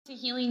To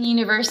Healing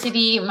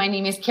University. My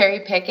name is Carrie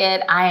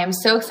Pickett. I am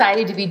so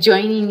excited to be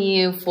joining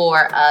you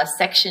for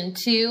section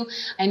 2.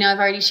 I know I've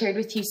already shared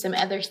with you some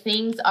other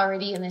things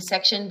already in this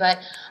section, but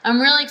I'm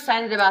really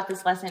excited about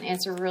this lesson.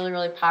 It's really,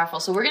 really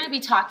powerful. So we're going to be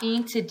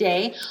talking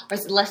today, or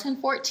it's lesson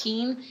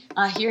 14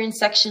 here in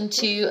section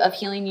 2 of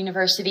Healing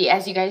University.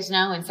 As you guys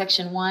know, in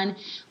section 1,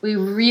 we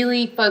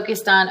really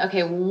focused on,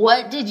 okay,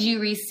 what did you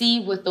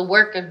receive with the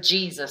work of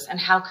Jesus and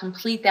how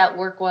complete that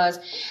work was,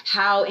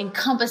 how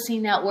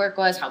encompassing that work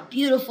was, how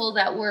beautiful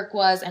that work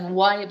was, and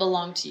why it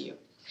belonged to you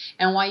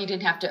and why you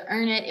didn't have to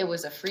earn it. It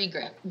was a free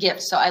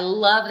gift. So I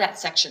love that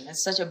section.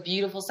 It's such a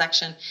beautiful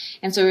section.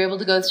 And so we were able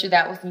to go through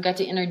that with and got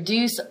to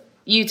introduce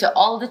you to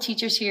all of the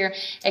teachers here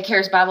at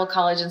Charis Bible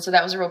College. And so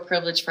that was a real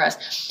privilege for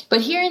us.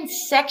 But here in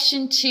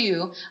section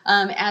 2,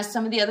 as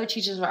some of the other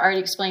teachers have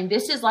already explained,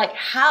 this is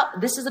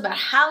about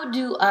how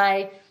do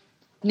I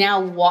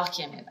now walk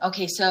in it.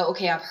 Okay,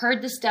 I've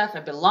heard this stuff.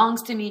 It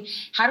belongs to me.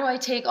 How do I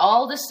take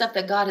all the stuff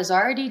that God has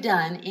already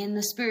done in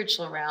the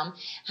spiritual realm,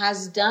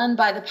 has done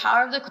by the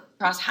power of the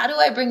cross? How do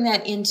I bring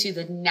that into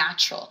the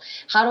natural?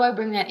 How do I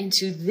bring that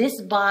into this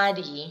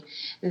body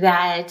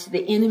that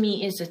the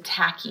enemy is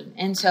attacking?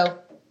 And so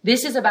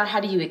this is about how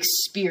do you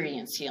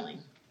experience healing.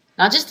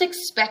 Not just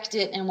expect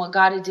it and what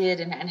God did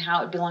and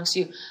how it belongs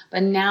to you,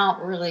 but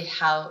now really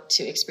how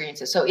to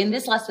experience it. So in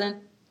this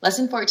lesson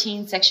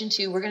 14, section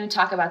 2, we're going to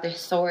talk about the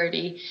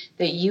authority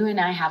that you and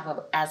I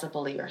have as a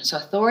believer. So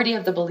authority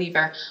of the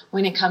believer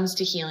when it comes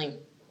to healing.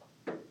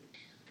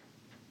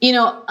 You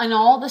know, in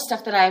all the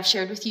stuff that I have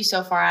shared with you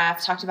so far,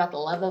 I've talked about the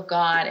love of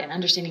God and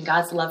understanding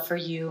God's love for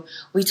you.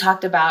 We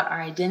talked about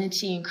our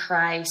identity in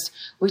Christ.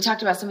 We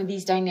talked about some of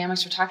these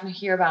dynamics. We're talking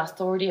here about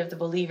authority of the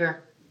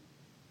believer.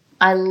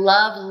 I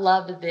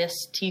love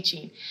this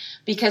teaching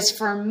because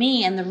for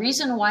me, and the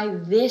reason why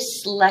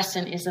this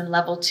lesson is in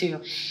level 2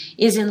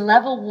 is in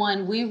level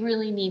 1, we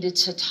really needed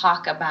to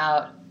talk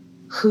about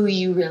who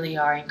you really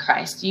are in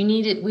Christ. We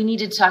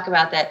needed to talk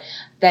about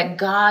that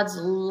God's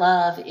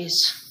love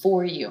is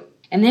for you.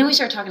 And then we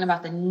start talking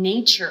about the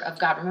nature of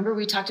God. Remember,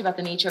 we talked about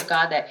the nature of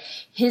God, that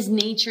his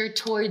nature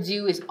towards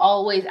you is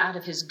always out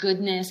of his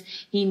goodness.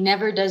 He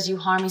never does you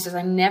harm. He says,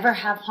 I never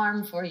have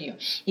harm for you.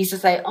 He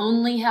says, I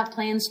only have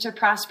plans to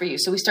prosper you.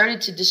 So we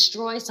started to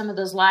destroy some of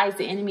those lies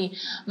the enemy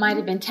might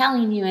have been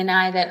telling you and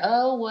I that,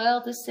 oh,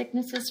 well, this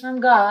sickness is from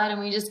God and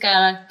we just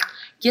got to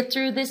get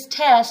through this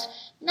test.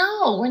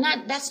 No, we're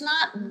not. That's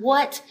not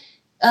what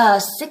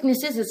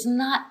sickness is. It's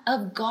not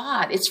of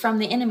God. It's from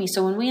the enemy.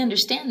 So when we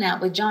understand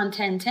that with John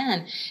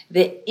 10:10,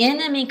 the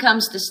enemy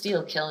comes to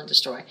steal, kill, and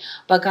destroy.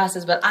 But God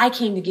says, but I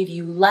came to give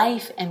you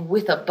life and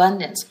with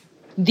abundance.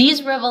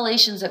 These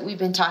revelations that we've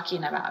been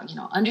talking about,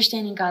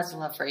 understanding God's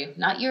love for you,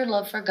 not your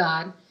love for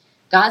God.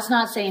 God's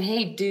not saying,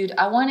 hey, dude,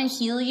 I want to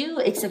heal you,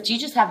 except you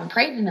just haven't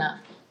prayed enough.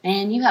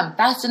 And you haven't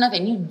fasted enough,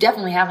 and you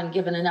definitely haven't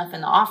given enough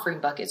in the offering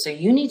bucket. So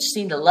you need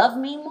to love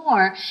me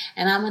more,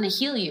 and I'm going to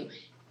heal you.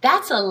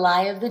 That's a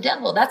lie of the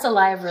devil. That's a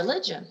lie of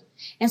religion.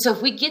 And so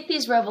if we get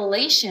these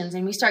revelations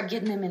and we start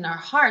getting them in our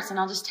hearts, and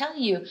I'll just tell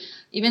you,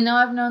 even though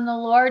I've known the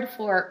Lord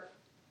for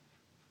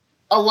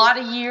a lot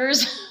of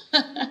years,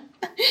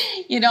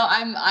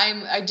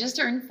 I just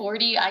turned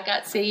 40. I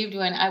got saved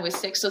when I was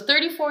 6. So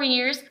 34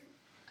 years,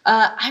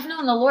 I've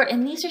known the Lord,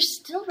 and these are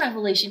still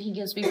revelation he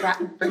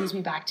brings me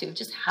back to,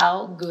 just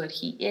how good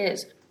he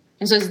is.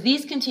 And so as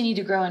these continue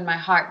to grow in my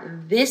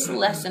heart, this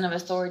lesson of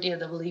authority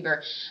of the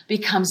believer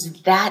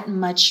becomes that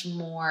much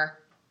more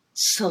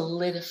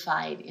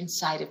solidified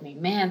inside of me.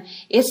 Man,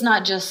 it's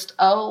not just,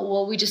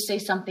 we just say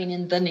something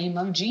in the name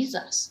of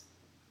Jesus.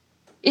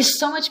 It's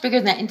so much bigger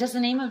than that. And does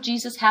the name of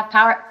Jesus have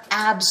power?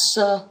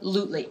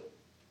 Absolutely.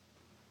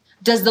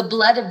 Does the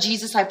blood of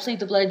Jesus, I plead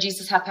the blood of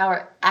Jesus, have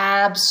power?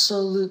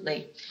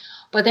 Absolutely.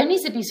 But there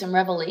needs to be some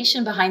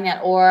revelation behind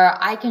that. Or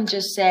I can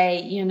just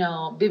say,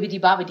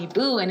 bibbidi bobbidi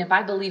boo. And if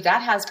I believe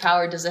that has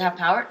power, does it have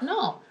power?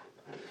 No.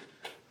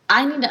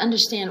 I need to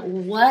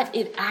understand what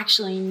it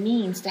actually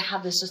means to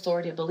have this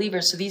authority of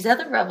believers. So these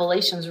other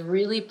revelations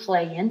really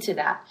play into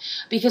that.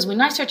 Because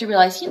when I start to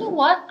realize, you know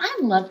what?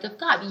 I'm loved of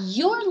God.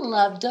 You're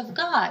loved of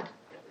God.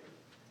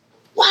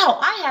 Wow,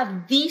 I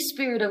have the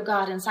Spirit of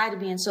God inside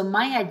of me. And so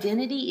my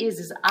identity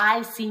is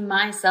I see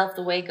myself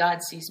the way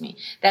God sees me.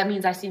 That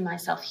means I see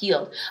myself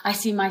healed. I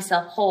see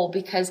myself whole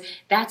because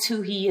that's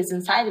who he is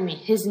inside of me,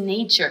 his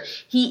nature.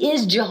 He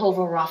is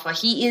Jehovah Rapha.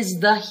 He is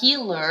the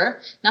healer,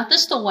 not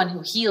just the one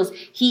who heals.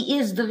 He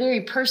is the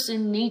very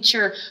person,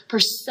 nature,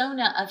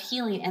 persona of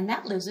healing. And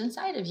that lives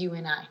inside of you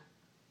and I.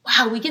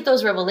 Wow, we get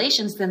those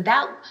revelations, then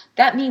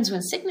that means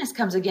when sickness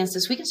comes against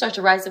us, we can start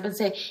to rise up and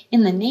say,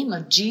 in the name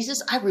of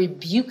Jesus, I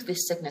rebuke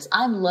this sickness.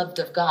 I'm loved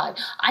of God.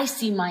 I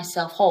see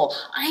myself whole.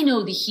 I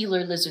know the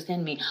healer lives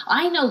within me.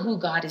 I know who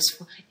God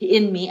is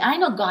in me. I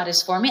know God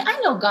is for me. I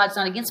know God's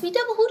not against me.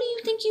 Devil, who do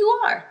you think you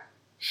are?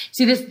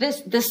 See,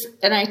 this,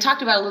 and I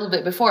talked about it a little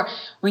bit before.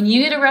 When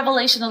you get a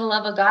revelation of the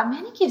love of God,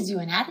 man, it gives you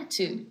an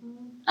attitude.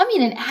 I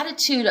mean, an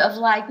attitude of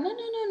like,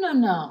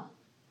 no.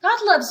 God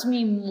loves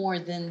me more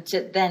than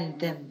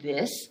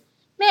this.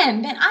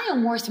 Man, I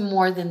am worth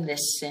more than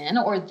this sin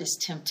or this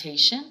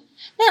temptation.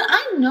 Man,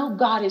 I know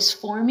God is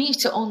for me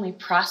to only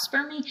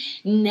prosper me,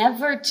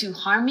 never to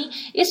harm me.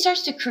 It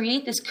starts to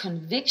create this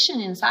conviction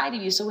inside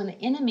of you. So when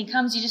the enemy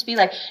comes, you just be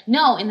like,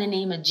 no, in the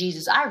name of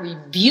Jesus, I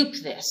rebuke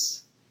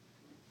this.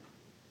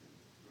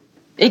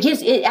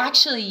 It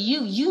actually,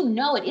 you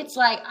know it. It's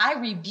like, I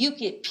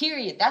rebuke it,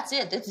 period. That's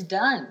it. That's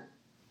done.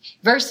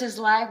 Versus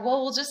like,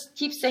 well, we'll just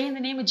keep saying the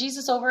name of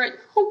Jesus over it.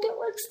 Hope it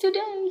works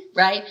today,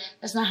 right?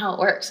 That's not how it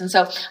works. And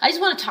so I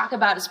just want to talk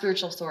about a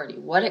spiritual authority,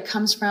 what it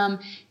comes from,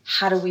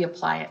 how do we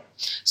apply it?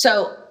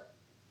 So,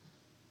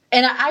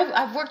 and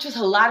I've worked with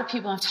a lot of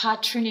people. I've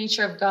taught true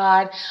nature of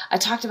God. I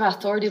talked about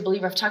authority of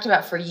believer. I've talked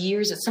about it for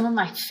years. It's some of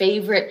my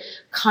favorite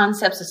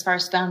concepts as far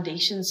as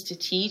foundations to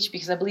teach,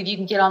 because I believe you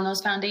can get on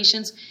those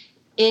foundations.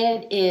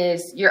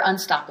 You're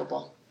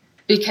unstoppable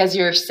because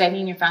you're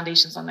setting your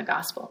foundations on the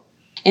gospel.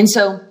 And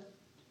so,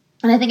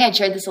 and I think I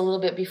shared this a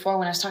little bit before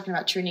when I was talking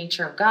about true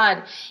nature of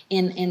God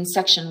in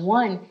section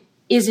 1,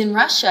 is in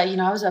Russia. You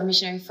know, I was a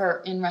missionary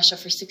in Russia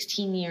for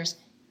 16 years.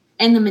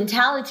 And the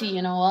mentality,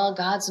 you know, well,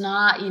 God's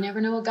not, you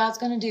never know what God's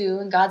going to do.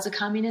 And God's a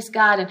communist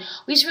God. And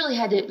we just really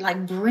had to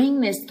like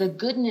bring the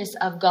goodness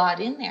of God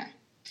in there.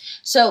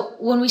 So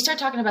when we start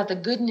talking about the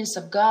goodness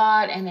of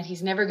God and that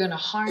he's never going to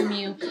harm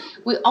you,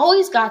 we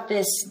always got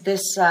these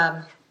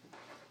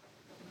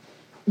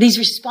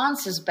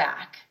responses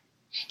back.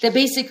 That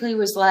basically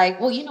was like,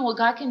 well, you know what,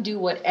 God can do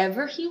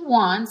whatever he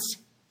wants.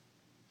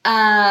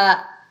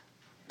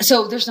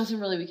 So there's nothing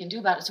really we can do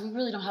about it. So we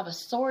really don't have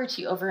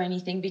authority over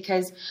anything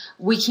because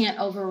we can't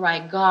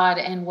override God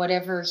and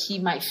whatever he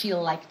might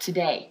feel like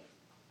today.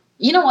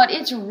 You know what?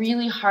 It's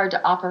really hard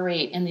to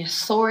operate in the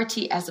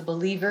authority as a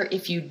believer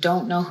if you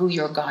don't know who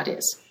your God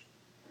is.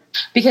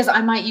 Because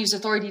I might use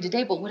authority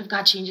today, but what if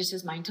God changes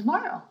his mind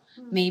tomorrow?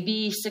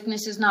 Maybe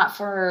sickness is not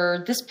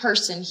for this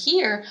person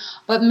here,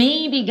 but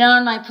maybe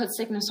God might put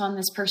sickness on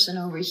this person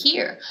over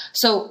here.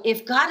 So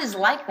if God is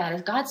like that,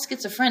 if God's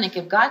schizophrenic,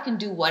 if God can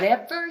do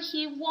whatever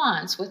he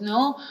wants with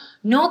no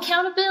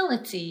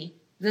accountability,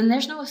 then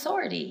there's no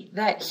authority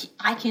that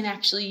I can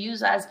actually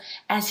use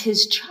as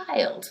his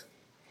child.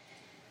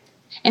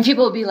 And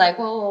people will be like,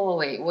 whoa,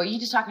 wait, what are you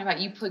just talking about?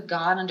 You put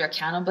God under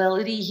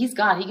accountability? He's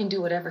God. He can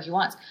do whatever he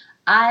wants.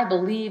 I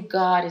believe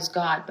God is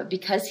God, but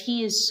because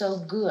he is so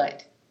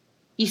good,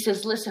 he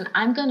says, listen,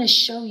 I'm going to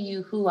show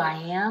you who I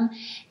am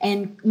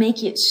and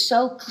make it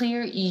so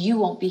clear you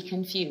won't be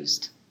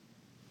confused.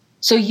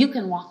 So you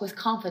can walk with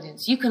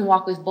confidence. You can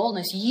walk with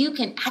boldness. You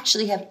can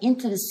actually have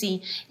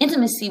intimacy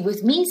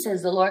with me,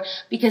 says the Lord,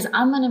 because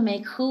I'm going to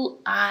make who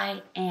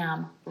I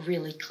am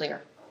really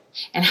clear.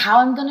 And how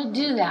I'm going to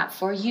do that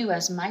for you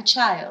as my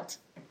child,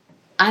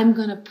 I'm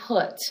going to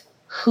put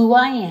who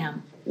I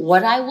am,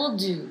 what I will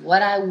do,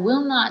 what I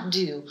will not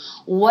do,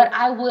 what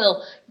I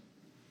will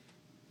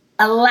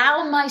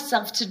allow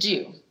myself to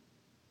do.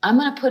 I'm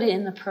going to put it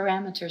in the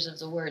parameters of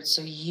the word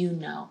so you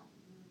know.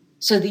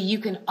 So that you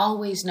can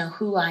always know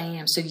who I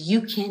am. So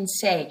you can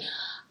say,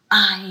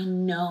 I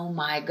know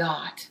my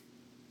God.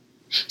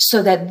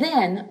 So that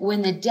then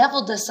when the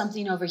devil does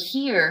something over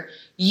here,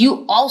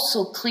 you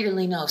also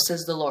clearly know,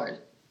 says the Lord,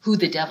 who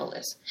the devil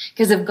is.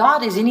 Because if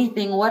God is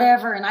anything,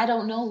 whatever, and I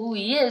don't know who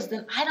he is,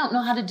 then I don't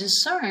know how to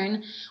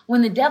discern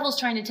when the devil's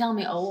trying to tell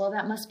me, oh, well,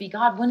 that must be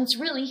God, when it's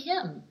really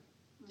him.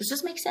 Does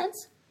this make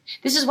sense?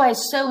 This is why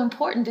it's so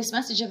important, this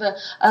message of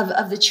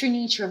the true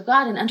nature of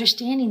God and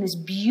understanding this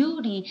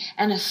beauty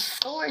and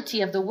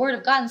authority of the word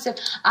of God. And so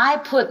I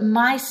put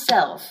my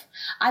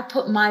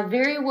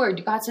very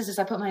word, God says this,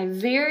 I put my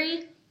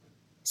very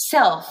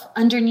self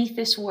underneath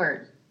this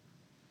word.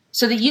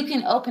 So that you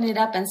can open it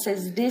up and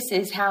says, this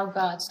is how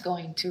God's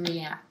going to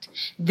react.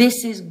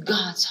 This is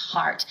God's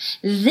heart.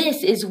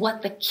 This is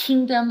what the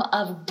kingdom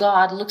of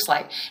God looks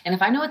like. And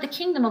if I know what the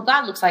kingdom of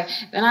God looks like,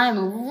 then I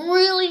am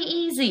really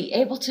easy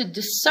able to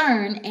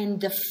discern and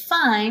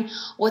define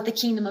what the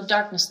kingdom of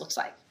darkness looks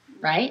like,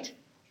 right?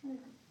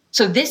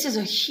 So this is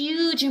a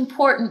huge,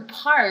 important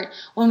part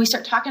when we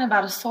start talking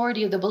about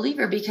authority of the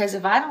believer, because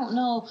if I don't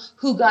know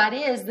who God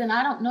is, then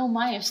I don't know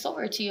my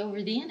authority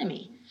over the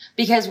enemy.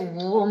 Because,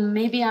 well,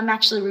 maybe I'm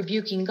actually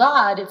rebuking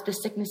God if the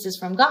sickness is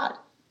from God,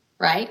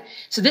 right?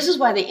 So this is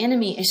why the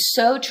enemy is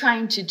so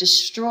trying to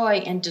destroy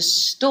and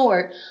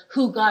distort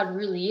who God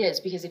really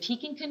is. Because if he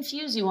can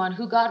confuse you on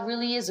who God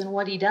really is and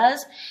what he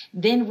does,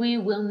 then we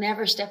will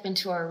never step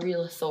into our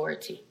real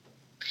authority.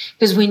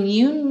 Because when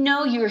you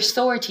know your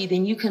authority,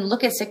 then you can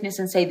look at sickness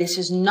and say, this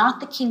is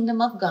not the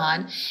kingdom of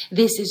God.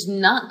 This is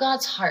not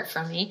God's heart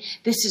for me.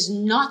 This is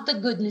not the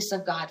goodness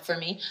of God for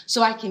me.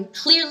 So I can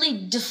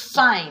clearly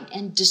define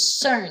and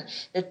discern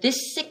that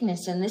this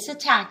sickness and this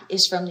attack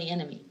is from the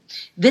enemy.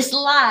 This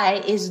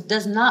lie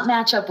does not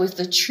match up with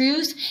the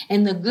truth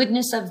and the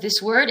goodness of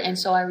this word. And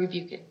so I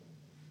rebuke it.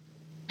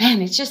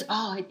 Man, it's just,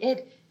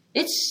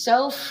 it's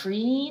so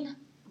freeing.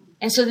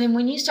 And so then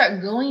when you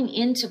start going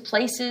into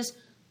places,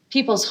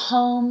 people's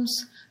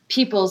homes,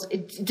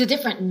 the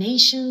different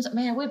nations.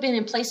 Man, we've been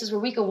in places where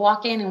we could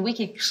walk in and we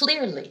could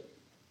clearly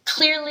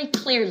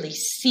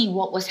see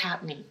what was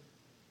happening.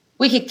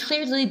 We could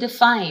clearly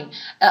define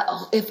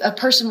if a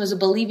person was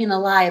believing a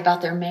lie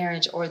about their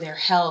marriage or their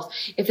health,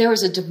 if there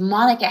was a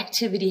demonic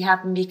activity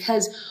happening,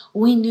 because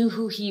we knew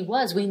who he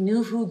was. We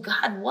knew who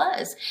God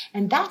was.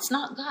 And that's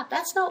not God.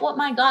 That's not what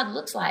my God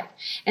looks like.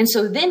 And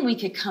so then we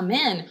could come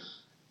in,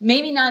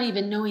 maybe not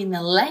even knowing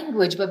the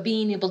language, but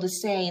being able to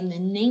say, in the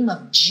name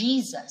of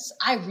Jesus,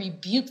 I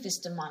rebuke this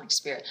demonic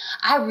spirit.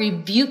 I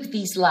rebuke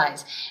these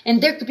lies.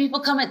 And there could people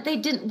come in,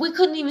 we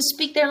couldn't even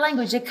speak their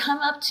language. They come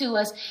up to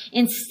us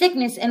in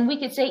sickness, and we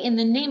could say, in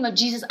the name of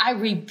Jesus, I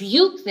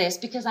rebuke this,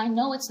 because I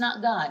know it's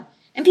not God.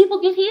 And people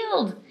get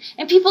healed,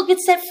 and people get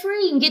set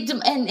free,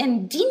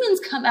 and demons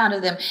come out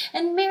of them,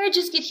 and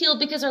marriages get healed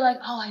because they're like,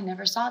 oh, I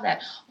never saw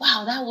that.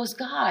 Wow, that was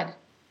God.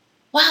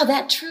 Wow,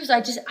 that truth,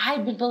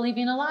 I've been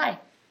believing a lie.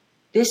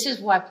 This is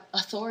why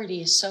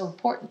authority is so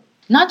important.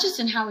 Not just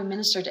in how we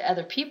minister to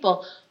other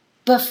people,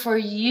 but for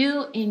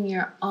you in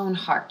your own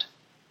heart.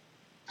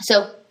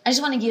 So I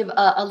just want to give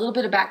a little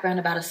bit of background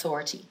about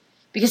authority.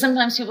 Because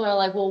sometimes people are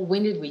like, well,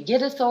 when did we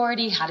get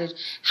authority? How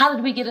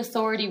did we get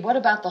authority? What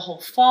about the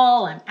whole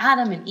fall and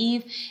Adam and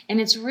Eve?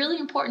 And it's really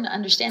important to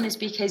understand this,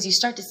 because you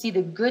start to see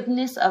the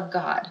goodness of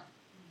God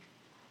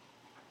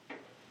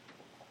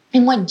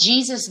and what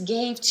Jesus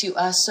gave to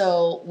us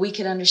so we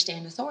could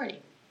understand authority.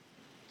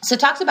 So it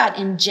talks about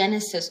in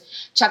Genesis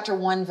chapter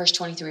 1, verse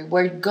 23,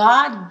 where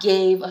God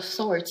gave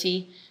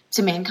authority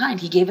to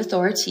mankind. He gave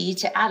authority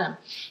to Adam.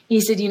 He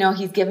said,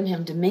 he's given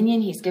him dominion.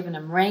 He's given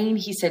him reign.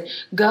 He said,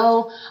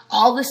 go,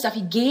 all this stuff.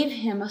 He gave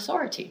him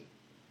authority.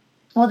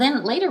 Well,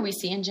 then later we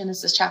see in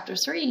Genesis chapter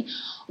 3,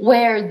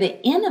 where the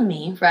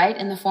enemy, right,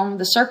 in the form of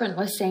the serpent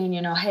was saying,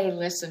 hey,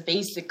 listen,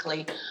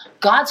 basically,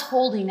 God's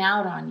holding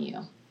out on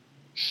you.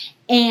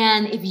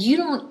 And if you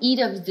don't eat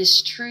of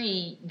this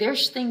tree,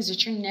 there's things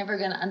that you're never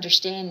going to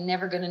understand,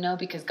 never going to know,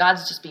 because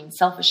God's just being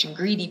selfish and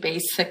greedy,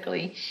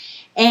 basically.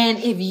 And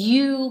if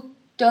you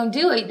don't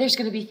do it, there's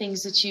going to be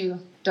things that you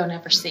don't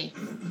ever see.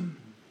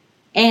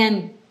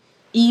 And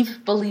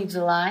Eve believed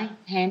the lie,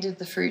 handed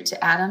the fruit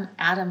to Adam.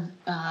 Adam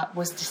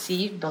was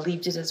deceived,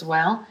 believed it as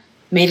well,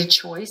 made a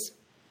choice.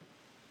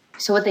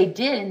 So what they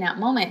did in that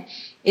moment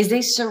is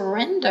they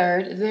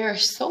surrendered their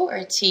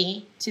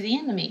authority to the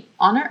enemy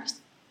on earth.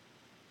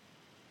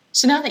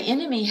 So now the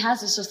enemy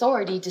has this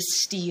authority to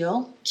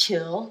steal,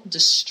 kill,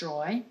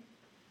 destroy.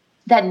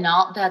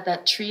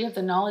 That tree of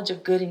the knowledge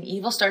of good and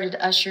evil started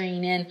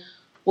ushering in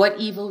what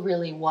evil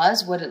really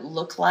was, what it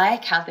looked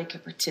like, how they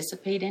could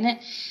participate in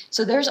it.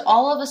 So there's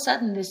all of a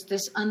sudden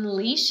this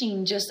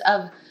unleashing just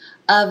of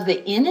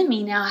the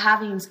enemy now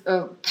having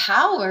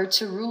power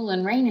to rule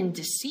and reign and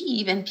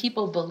deceive, and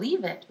people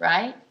believe it,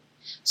 right?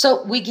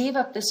 So we gave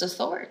up this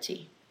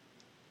authority.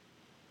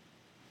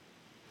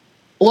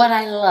 What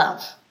I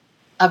love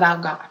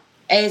about God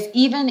is,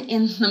 even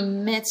in the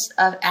midst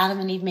of Adam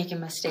and Eve making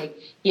a mistake,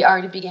 he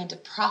already began to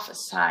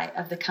prophesy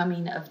of the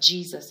coming of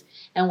Jesus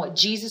and what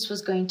Jesus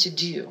was going to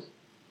do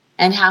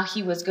and how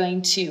he was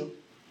going to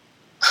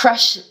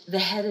crush the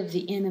head of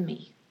the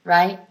enemy,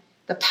 right?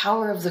 The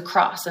power of the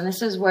cross. And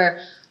this is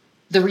where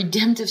the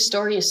redemptive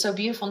story is so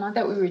beautiful. Not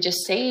that we were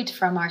just saved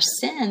from our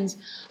sins,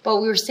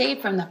 but we were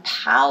saved from the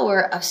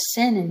power of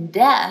sin and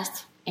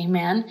death.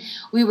 Amen.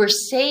 We were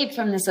saved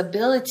from this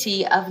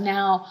ability of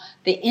now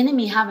the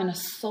enemy having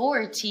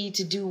authority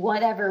to do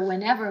whatever,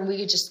 whenever, and we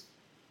could just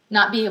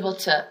not be able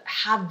to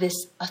have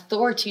this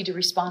authority to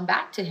respond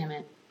back to him.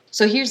 And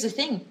so here's the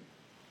thing.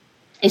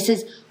 It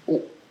says,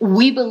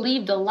 we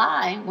believed a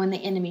lie when the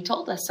enemy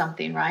told us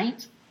something,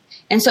 right?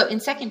 And so in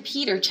 2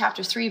 Peter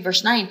chapter 3,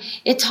 verse 9,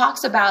 it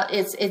talks about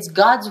it's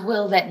God's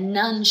will that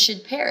none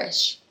should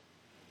perish.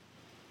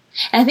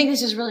 And I think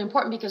this is really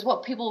important, because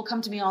what people will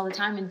come to me all the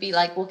time and be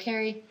like, well,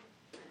 Carrie,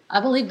 I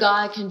believe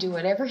God can do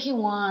whatever he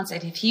wants.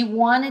 And if he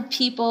wanted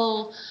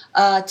people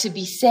to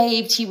be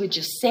saved, he would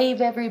just save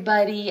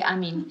everybody. I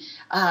mean,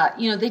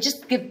 they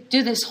just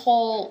do this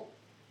whole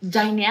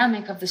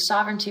dynamic of the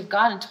sovereignty of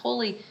God and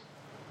totally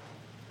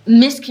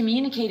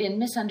miscommunicate and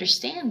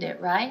misunderstand it,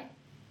 right?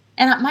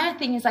 And my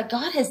thing is, like,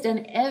 God has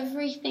done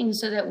everything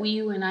so that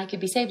you and I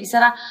could be saved. He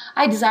said,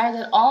 I desire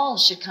that all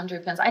should come to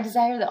repentance. I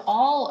desire that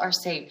all are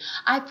saved.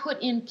 I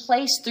put in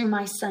place through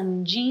my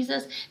son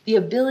Jesus the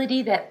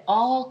ability that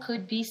all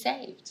could be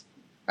saved,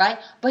 right?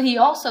 But he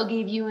also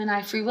gave you and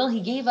I free will.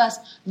 He gave us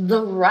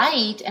the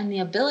right and the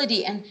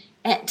ability and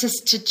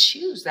to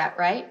choose that,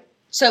 right?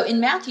 So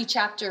in Matthew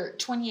chapter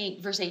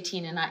 28, verse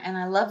 18, and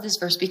I love this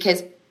verse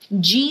because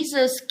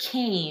Jesus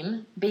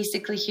came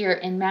basically here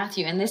in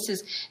Matthew, and this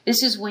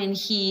is when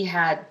he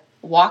had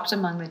walked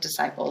among the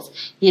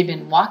disciples. He had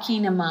been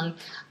walking among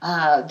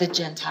the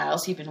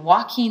Gentiles. He'd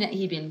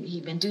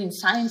been doing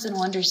signs and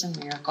wonders and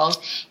miracles.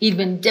 He'd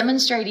been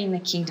demonstrating the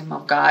kingdom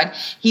of God.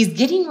 He's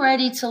getting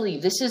ready to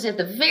leave. This is at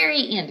the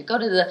very end. Go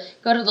to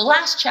the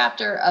last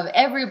chapter of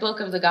every book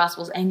of the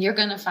Gospels, and you're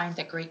going to find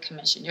the Great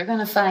Commission. You're going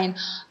to find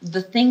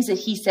the things that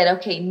he said,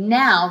 okay,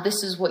 now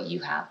this is what you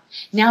have.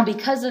 Now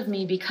because of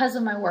me, because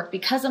of my work,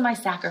 because of my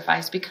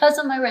sacrifice, because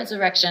of my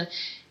resurrection,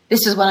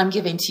 this is what I'm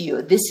giving to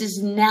you. This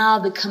is now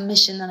the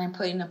commission that I'm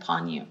putting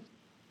upon you.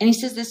 And he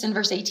says this in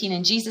verse 18,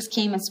 and Jesus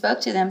came and spoke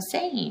to them,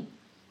 saying,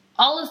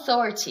 all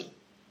authority,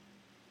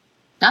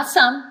 not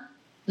some,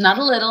 not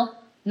a little,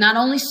 not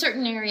only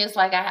certain areas,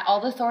 like I have all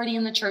the authority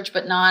in the church,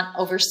 but not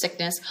over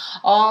sickness,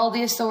 all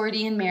the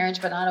authority in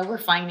marriage, but not over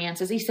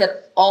finances. He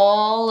said,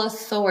 all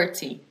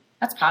authority.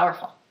 That's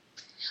powerful.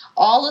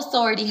 All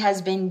authority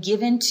has been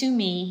given to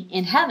me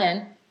in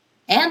heaven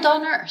and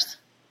on earth.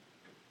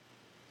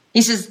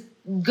 He says,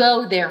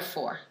 go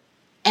therefore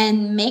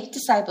and make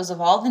disciples of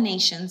all the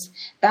nations,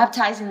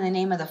 baptizing in the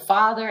name of the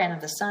Father and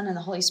of the Son and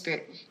the Holy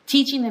Spirit,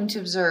 teaching them to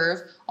observe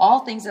all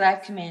things that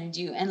I've commanded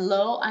you. And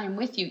lo, I am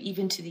with you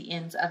even to the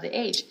ends of the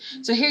age.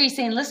 So here he's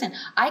saying, listen,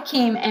 I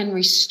came and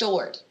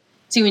restored.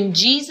 See, when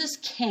Jesus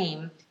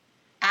came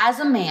as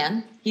a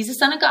man, he's the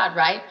Son of God,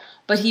 right?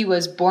 But he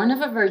was born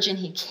of a virgin.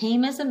 He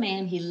came as a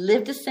man. He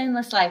lived a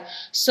sinless life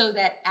so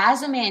that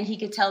as a man, he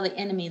could tell the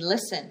enemy,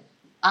 listen,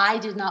 I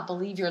did not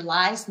believe your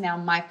lies. Now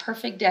my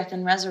perfect death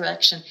and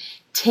resurrection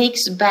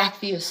takes back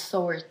the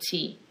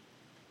authority.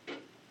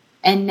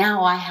 And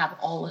now I have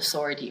all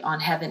authority on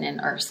heaven and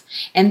earth.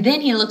 And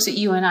then he looks at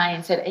you and I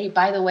and said, hey,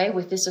 by the way,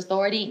 with this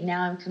authority,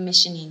 now I'm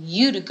commissioning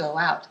you to go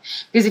out.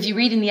 Because if you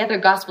read in the other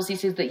Gospels, he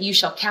says that you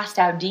shall cast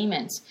out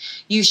demons.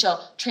 You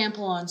shall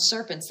trample on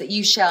serpents. That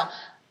you shall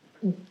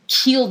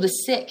heal the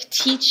sick,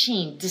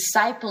 teaching,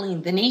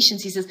 discipling the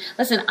nations. He says,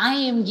 listen, I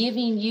am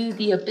giving you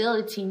the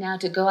ability now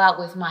to go out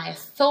with my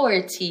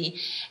authority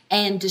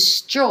and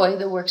destroy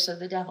the works of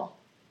the devil.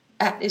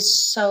 That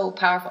is so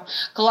powerful.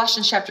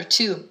 Colossians chapter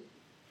 2,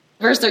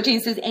 verse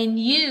 13 says, and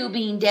you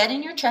being dead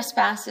in your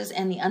trespasses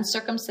and the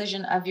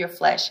uncircumcision of your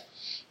flesh,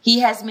 he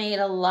has made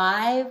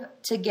alive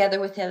together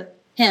with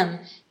him,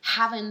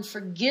 having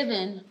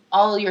forgiven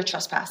all your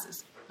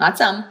trespasses. Not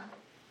some,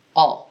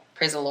 all.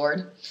 Praise the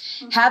Lord.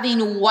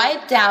 Having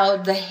wiped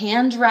out the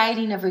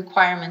handwriting of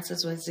requirements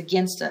as was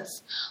against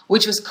us,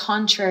 which was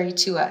contrary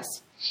to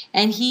us.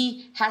 And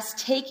he has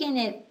taken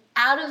it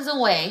out of the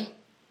way,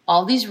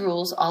 all these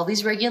rules, all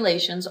these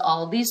regulations,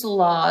 all these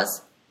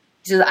laws.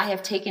 He says, I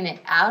have taken it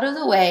out of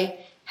the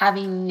way,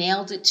 having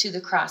nailed it to the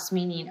cross.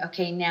 Meaning,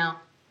 okay, now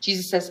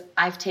Jesus says,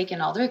 I've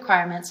taken all the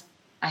requirements.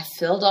 I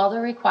filled all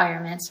the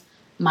requirements.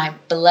 My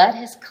blood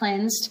has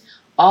cleansed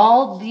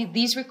all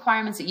these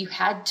requirements that you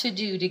had to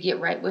do to get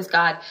right with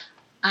God.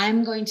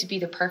 I'm going to be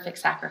the perfect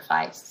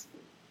sacrifice.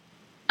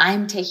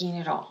 I'm taking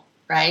it all,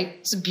 right?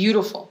 It's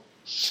beautiful.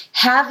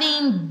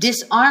 Having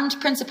disarmed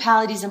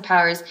principalities and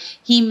powers,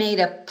 he made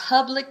a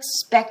public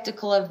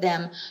spectacle of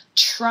them,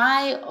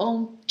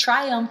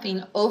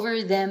 triumphing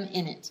over them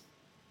in it.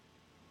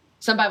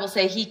 Some Bibles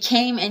say he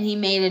came and he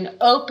made an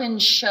open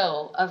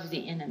show of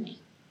the enemy,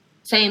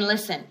 saying,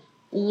 listen,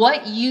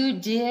 what you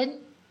did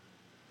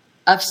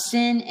of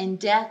sin and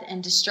death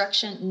and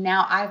destruction,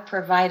 now I've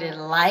provided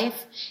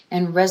life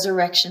and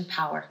resurrection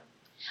power.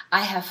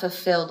 I have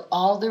fulfilled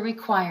all the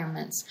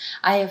requirements.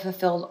 I have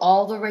fulfilled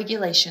all the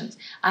regulations.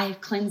 I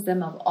have cleansed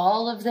them of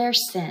all of their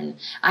sin.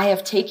 I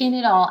have taken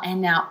it all,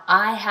 and now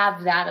I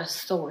have that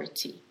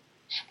authority.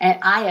 And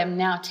I am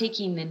now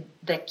taking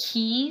the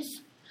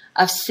keys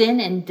of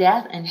sin and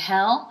death and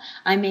hell.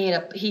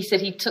 He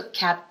said he took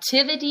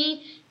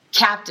captivity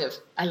captive.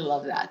 I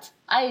love that.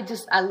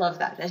 I love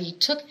that he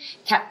took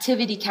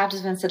captivity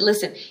captive and said,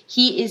 listen,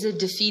 he is a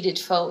defeated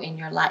foe in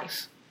your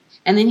life.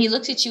 And then he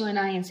looks at you and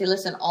I and say,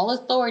 listen, all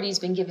authority has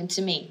been given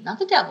to me, not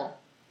the devil.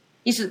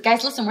 He says,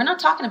 guys, listen, we're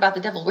not talking about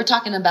the devil. We're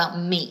talking about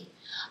me.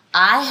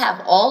 I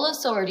have all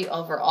authority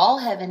over all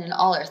heaven and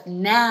all earth.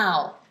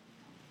 Now,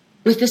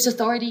 with this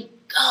authority,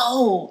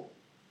 go.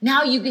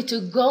 Now you get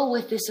to go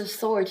with this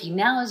authority.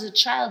 Now as a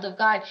child of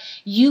God,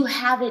 you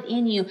have it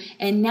in you.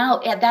 And now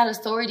that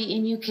authority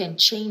in you can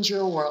change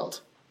your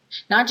world.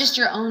 Not just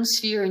your own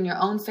sphere and your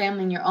own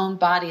family and your own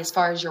body as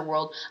far as your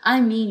world. I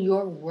mean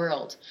your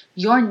world,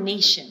 your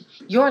nation,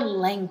 your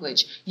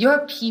language,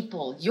 your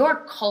people,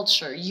 your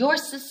culture, your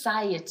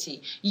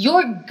society,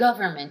 your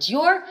government,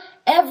 your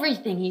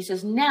everything. He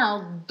says,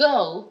 now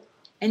go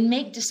and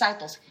make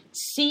disciples.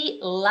 See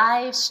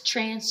lives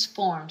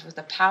transformed with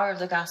the power of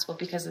the gospel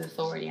because of the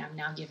authority I'm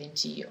now giving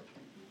to you.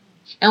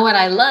 And what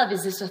I love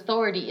is this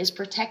authority is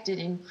protected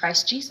in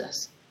Christ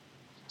Jesus.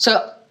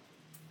 So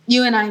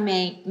you and I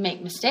may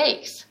make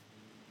mistakes.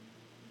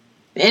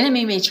 The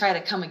enemy may try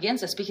to come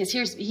against us because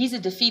he's a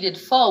defeated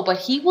foe, but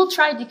he will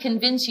try to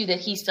convince you that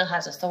he still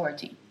has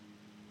authority.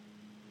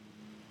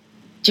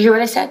 Do you hear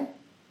what I said?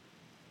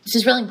 This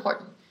is really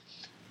important.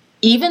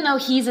 Even though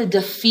he's a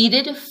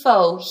defeated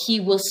foe, he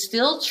will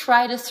still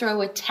try to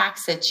throw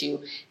attacks at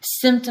you,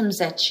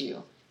 symptoms at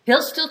you.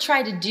 He'll still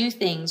try to do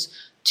things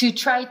to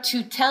try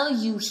to tell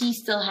you he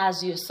still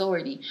has the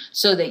authority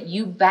so that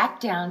you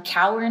back down,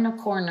 cower in a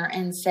corner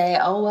and say,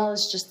 oh, well,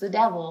 it's just the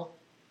devil.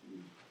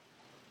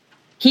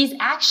 He's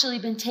actually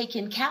been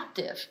taken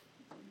captive.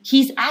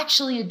 He's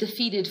actually a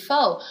defeated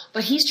foe,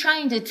 but he's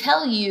trying to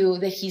tell you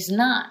that he's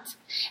not.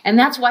 And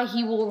that's why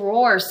he will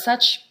roar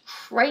such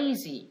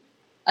crazy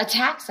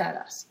attacks at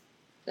us.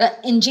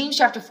 In James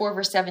chapter 4,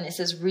 verse 7, it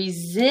says,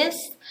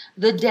 resist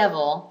the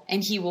devil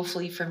and he will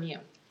flee from you.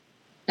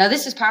 Now,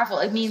 this is powerful.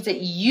 It means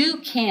that you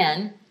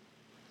can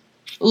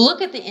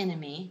Look at the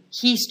enemy.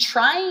 He's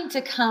trying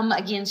to come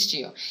against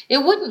you. It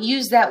wouldn't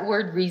use that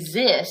word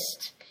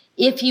resist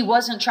if he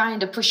wasn't trying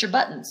to push your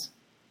buttons.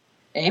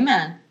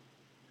 Amen.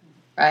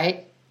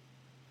 Right?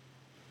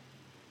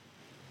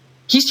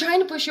 He's trying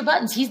to push your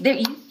buttons. He's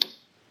there.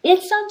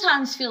 It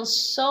sometimes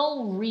feels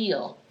so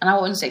real. And I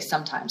wouldn't say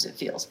sometimes it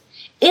feels.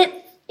 It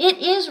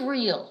is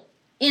real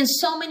in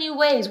so many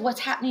ways.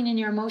 What's happening in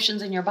your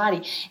emotions and your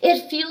body.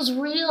 It feels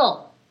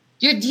real.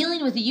 You're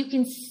dealing with it. You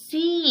can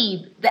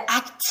see the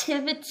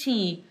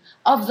activity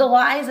of the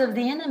lies of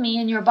the enemy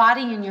in your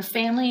body, in your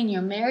family, in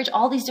your marriage,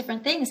 all these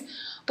different things.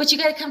 But you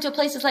got to come to a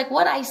place that's like,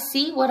 what I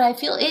see, what I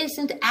feel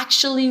isn't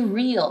actually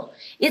real.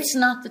 It's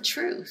not the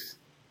truth.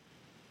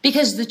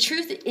 Because the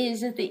truth is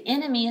that the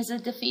enemy is a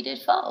defeated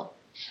foe.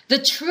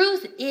 The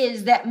truth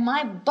is that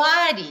my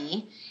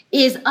body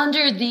is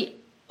under the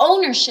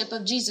ownership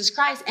of Jesus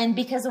Christ, and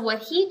because of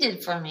what he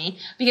did for me,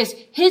 because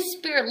his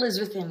spirit lives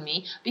within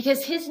me,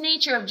 because his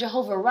nature of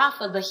Jehovah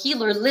Rapha, the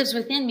healer, lives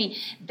within me,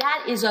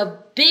 that is a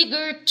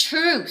bigger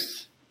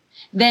truth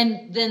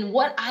than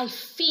what I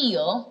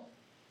feel,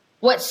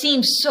 what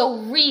seems so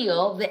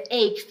real, the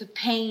ache, the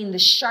pain, the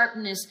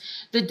sharpness,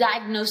 the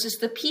diagnosis,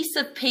 the piece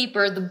of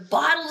paper, the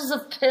bottles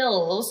of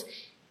pills.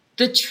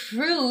 The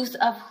truth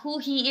of who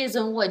he is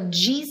and what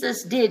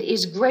Jesus did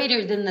is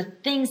greater than the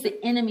things the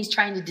enemy's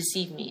trying to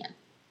deceive me in.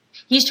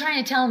 He's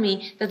trying to tell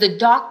me that the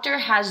doctor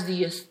has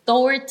the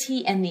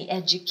authority and the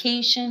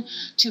education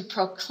to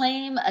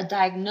proclaim a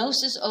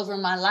diagnosis over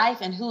my life,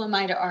 and who am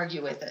I to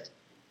argue with it?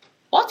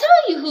 Well, I'll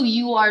tell you who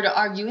you are to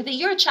argue with it.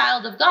 You're a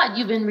child of God.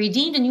 You've been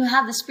redeemed and you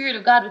have the Spirit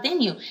of God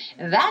within you.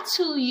 That's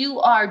who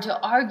you are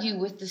to argue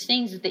with the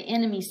things that the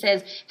enemy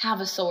says have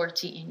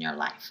authority in your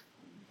life.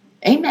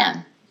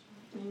 Amen.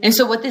 And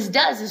so what this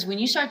does is when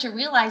you start to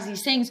realize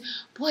these things,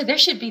 boy, there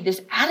should be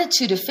this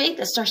attitude of faith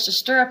that starts to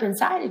stir up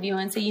inside of you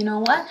and say, you know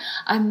what?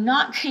 I'm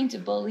not going to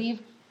believe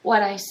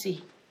what I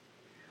see.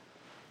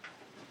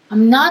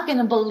 I'm not going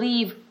to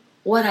believe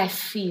what I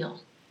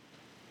feel.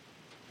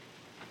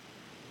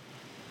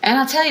 And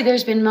I'll tell you,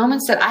 there's been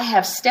moments that I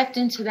have stepped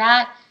into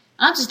that.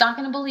 I'm just not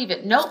going to believe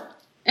it. Nope.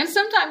 And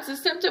sometimes the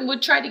symptom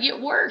would try to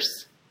get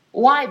worse.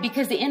 Why?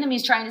 Because the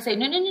enemy's trying to say,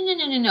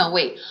 no,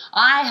 wait.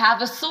 I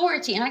have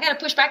authority. And I got to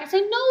push back and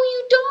say, no,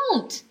 you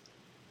don't.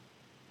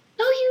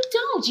 No, you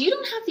don't. You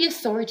don't have the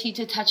authority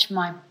to touch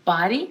my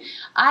body.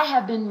 I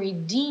have been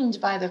redeemed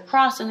by the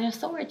cross, and the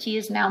authority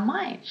is now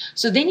mine.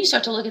 So then you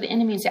start to look at the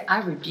enemy and say,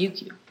 I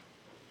rebuke you.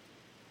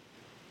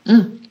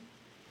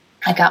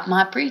 I got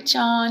my preach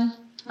on.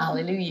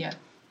 Hallelujah.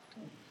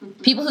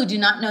 People who do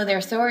not know their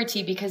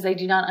authority because they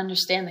do not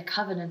understand the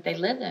covenant they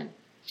live in.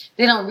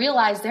 They don't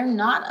realize they're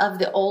not of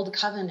the old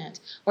covenant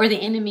where the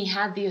enemy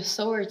had the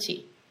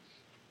authority.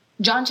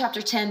 John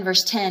chapter 10,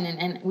 verse 10,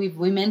 and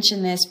we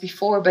mentioned this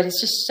before, but it's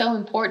just so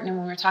important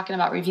when we're talking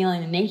about revealing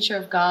the nature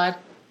of God.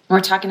 When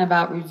we're talking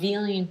about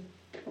revealing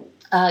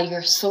your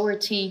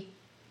authority.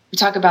 We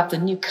talk about the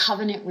new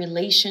covenant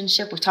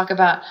relationship. We talk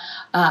about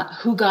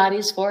who God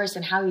is for us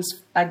and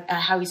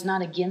how he's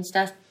not against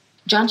us.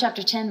 John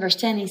chapter 10, verse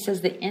 10, he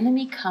says, the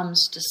enemy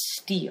comes to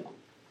steal,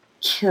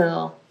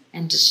 kill,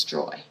 and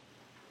destroy.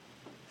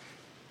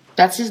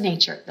 That's his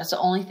nature. That's the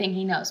only thing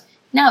he knows.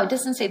 Now, it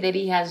doesn't say that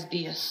he has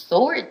the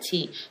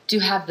authority to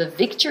have the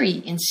victory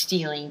in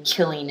stealing,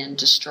 killing, and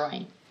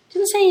destroying. It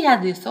doesn't say he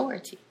had the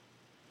authority.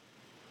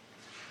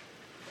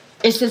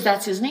 It says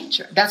that's his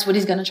nature. That's what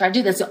he's going to try to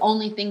do. That's the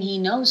only thing he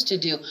knows to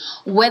do.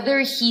 Whether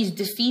he's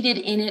defeated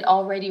in it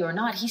already or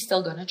not, he's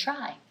still going to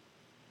try.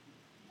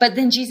 But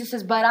then Jesus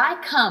says, but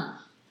I come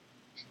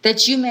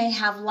that you may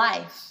have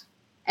life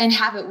and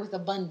have it with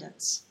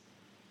abundance.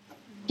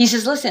 He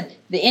says, listen,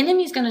 the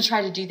enemy's going to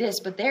try to do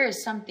this, but there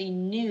is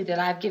something new that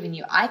I've given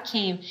you. I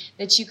came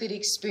that you could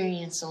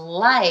experience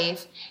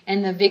life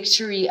and the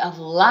victory of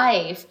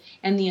life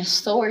and the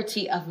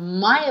authority of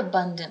my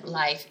abundant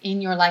life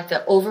in your life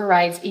that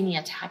overrides any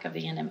attack of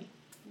the enemy.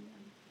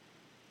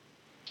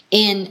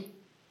 In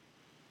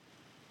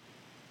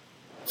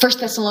 1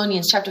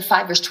 Thessalonians chapter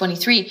 5, verse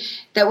 23,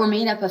 that we're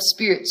made up of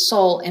spirit,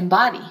 soul, and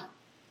body.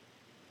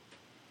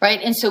 Right?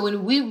 And so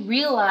when we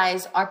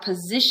realize our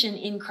position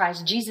in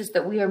Christ Jesus,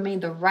 that we are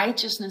made the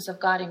righteousness of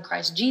God in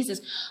Christ Jesus,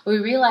 we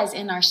realize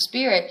in our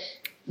spirit,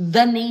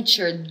 the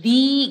nature,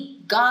 the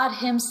God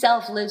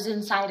himself lives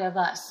inside of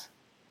us.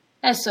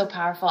 That's so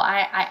powerful.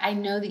 I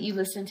know that you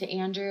listened to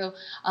Andrew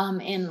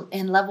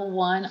in level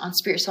 1 on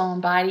spirit, soul,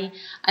 and body.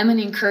 I'm going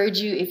to encourage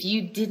you, if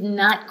you did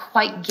not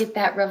quite get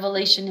that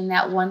revelation in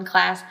that one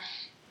class,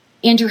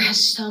 Andrew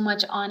has so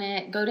much on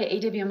it. Go to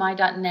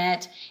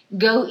awmi.net.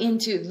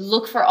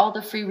 Look for all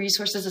the free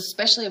resources,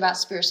 especially about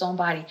spirit, soul, and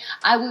body.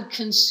 I would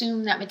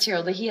consume that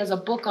material. He has a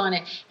book on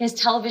it. He has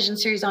television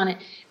series on it.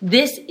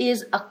 This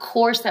is a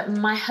course that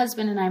my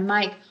husband and I,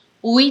 Mike,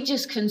 we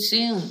just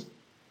consume.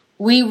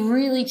 we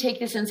really take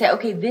this and say,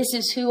 okay, this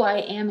is who I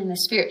am in the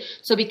spirit.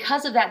 So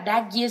because of that,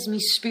 that gives me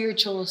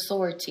spiritual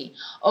authority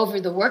over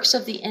the works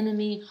of the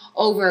enemy,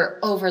 over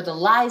the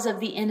lies of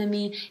the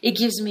enemy. It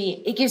gives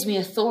me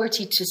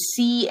authority to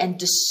see and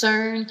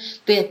discern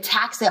the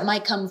attacks that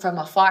might come from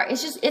afar.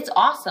 It's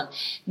awesome.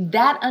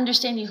 That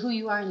understanding who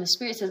you are in the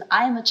spirit says,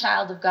 I am a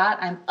child of God.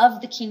 I'm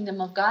of the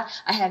kingdom of God.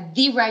 I have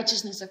the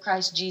righteousness of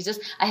Christ Jesus.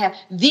 I have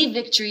the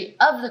victory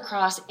of the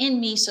cross in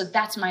me. So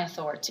that's my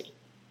authority.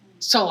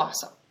 So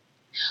awesome.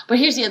 But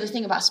here's the other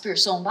thing about spirit,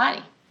 soul, and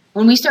body.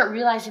 When we start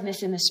realizing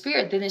this in the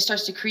spirit, then it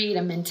starts to create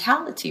a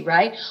mentality,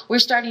 right? We're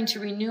starting to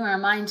renew our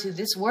mind to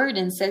this word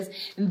and says,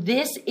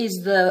 this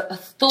is the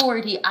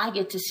authority I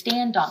get to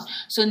stand on.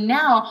 So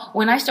now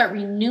when I start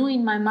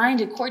renewing my mind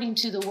according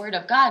to the word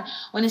of God,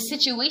 when a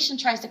situation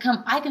tries to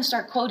come, I can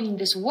start quoting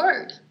this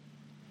word.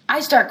 I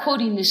start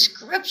quoting the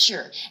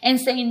scripture and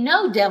say,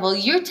 no, devil,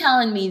 you're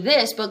telling me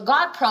this, but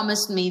God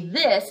promised me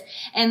this.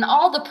 And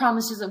all the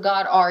promises of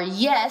God are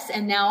yes.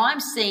 And now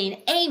I'm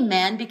saying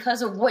amen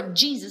because of what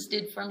Jesus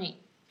did for me.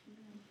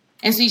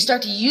 And so you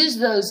start to use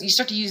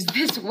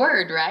this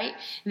word, right?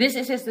 This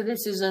is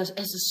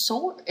a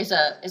sword. It's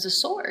a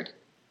sword.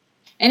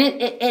 And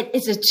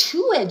it's a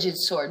two-edged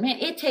sword. Man,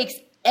 it takes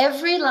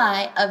every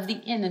lie of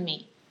the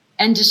enemy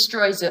and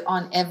destroys it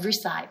on every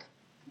side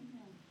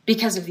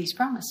because of these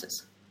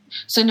promises.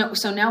 So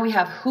now we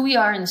have who we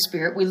are in the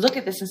spirit. We look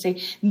at this and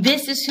say,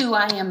 this is who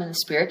I am in the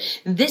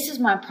spirit. This is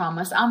my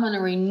promise. I'm going to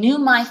renew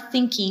my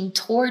thinking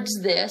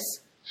towards this.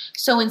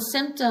 So when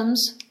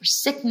symptoms or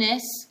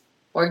sickness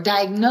or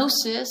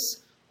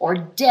diagnosis or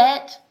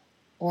debt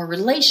or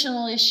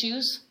relational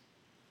issues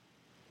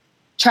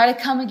try to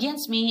come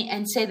against me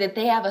and say that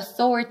they have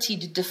authority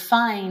to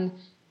define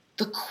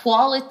the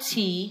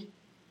quality,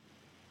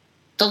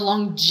 the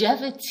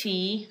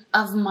longevity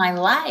of my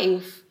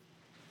life,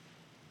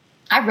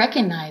 I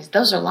recognize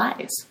those are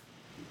lies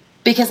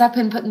because I've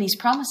been putting these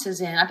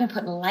promises in. I've been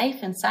putting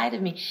life inside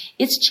of me.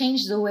 It's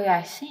changed the way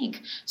I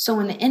think. So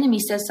when the enemy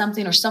says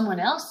something or someone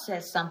else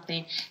says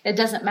something that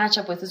doesn't match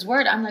up with his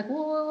word, I'm like,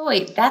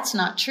 wait, that's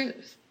not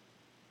truth.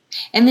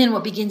 And then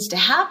what begins to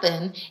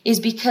happen is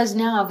because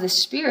now of the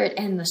spirit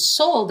and the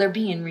soul,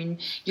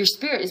 your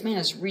spirit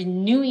is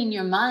renewing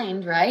your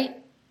mind, right?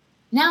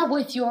 Now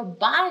with your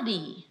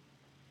body.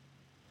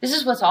 This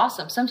is what's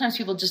awesome. Sometimes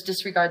people just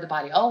disregard the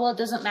body. Oh, well, it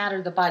doesn't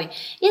matter the body.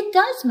 It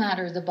does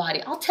matter the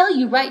body. I'll tell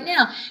you right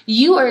now,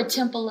 you are a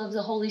temple of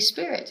the Holy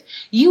Spirit.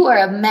 You are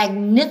a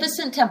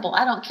magnificent temple.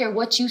 I don't care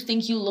what you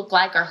think you look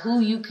like or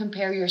who you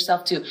compare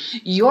yourself to.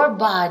 Your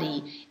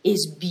body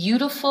is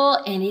beautiful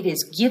and it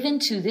is given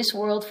to this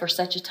world for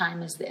such a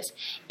time as this.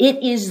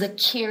 It is the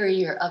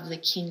carrier of the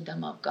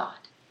kingdom of God.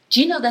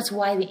 Do you know that's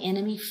why the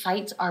enemy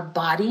fights our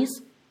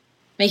bodies?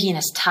 Making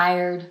us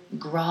tired,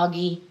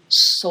 groggy,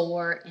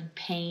 sore, and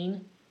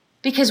pain.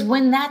 Because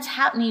when that's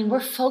happening, we're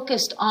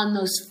focused on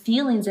those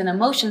feelings and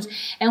emotions,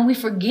 and we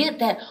forget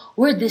that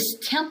we're this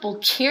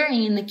temple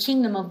carrying the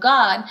kingdom of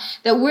God,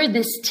 that we're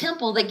this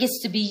temple that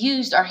gets to be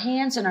used, our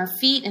hands and our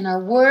feet and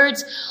our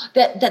words,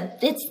 that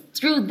it's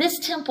through this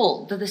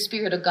temple that the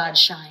Spirit of God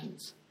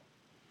shines.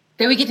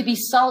 That we get to be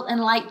salt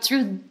and light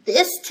through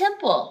this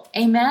temple.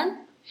 Amen?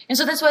 And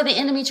so that's why the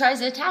enemy tries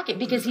to attack it,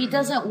 because he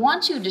doesn't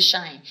want you to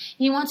shine.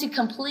 He wants you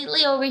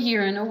completely over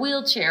here in a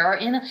wheelchair or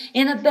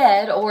in a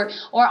bed or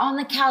on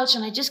the couch,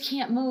 and I just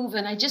can't move.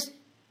 And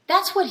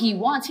that's what he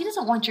wants. He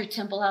doesn't want your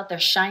temple out there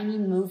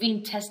shining,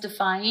 moving,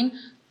 testifying,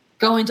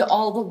 going to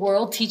all the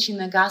world, teaching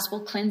the gospel,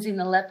 cleansing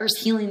the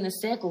lepers, healing the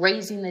sick,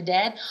 raising the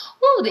dead.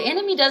 Whoa, the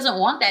enemy doesn't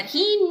want that.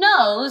 He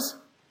knows.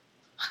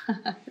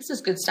 This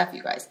is good stuff,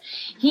 you guys.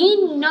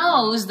 He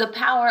knows the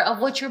power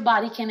of what your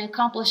body can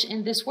accomplish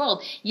in this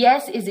world.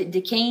 Yes, is it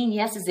decaying?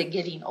 Yes, is it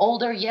getting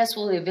older? Yes,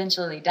 will it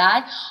eventually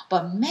die?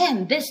 But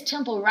man, this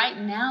temple right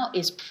now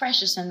is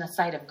precious in the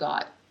sight of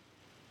God.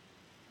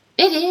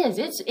 It is.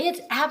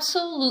 It's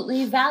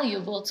absolutely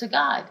valuable to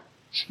God.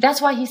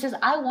 That's why he says,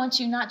 I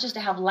want you not just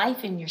to have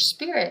life in your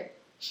spirit.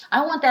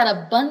 I want that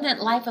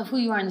abundant life of who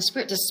you are in the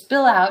spirit to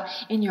spill out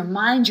in your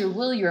mind, your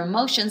will, your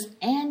emotions,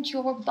 and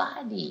your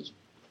body.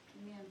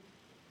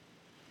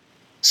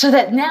 So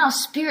that now,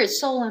 spirit,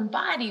 soul, and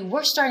body,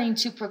 we're starting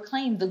to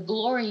proclaim the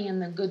glory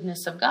and the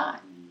goodness of God.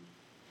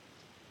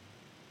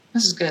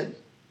 This is good.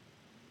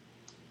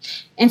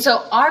 And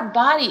so our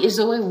body is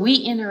the way we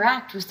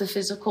interact with the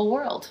physical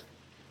world.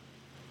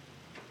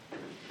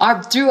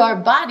 Through our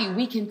body,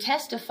 we can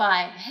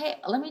testify, hey,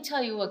 let me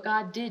tell you what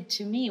God did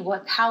to me,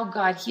 how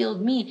God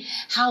healed me,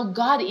 how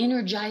God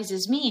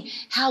energizes me,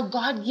 how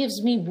God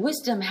gives me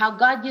wisdom, how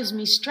God gives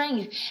me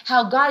strength,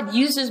 how God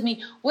uses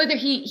me, whether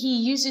he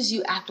uses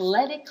you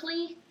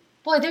athletically.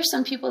 Boy, there's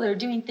some people that are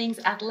doing things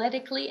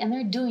athletically and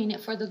they're doing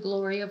it for the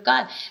glory of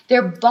God.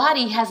 Their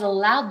body has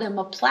allowed them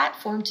a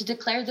platform to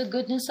declare the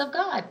goodness of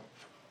God.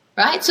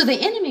 Right? So the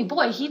enemy,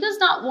 boy, he does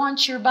not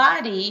want your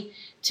body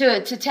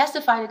to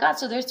testify to God.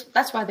 So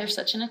that's why there's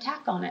such an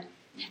attack on it.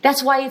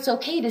 That's why it's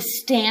okay to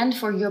stand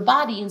for your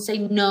body and say,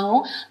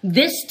 no,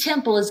 this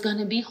temple is going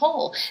to be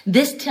whole.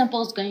 This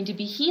temple is going to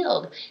be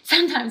healed.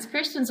 Sometimes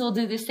Christians will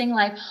do this thing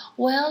like,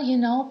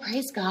 well,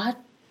 praise God,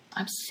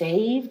 I'm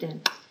saved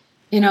and,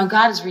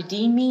 God has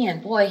redeemed me.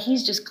 And boy,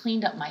 he's just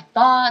cleaned up my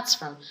thoughts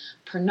from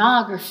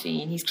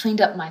pornography, and he's cleaned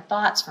up my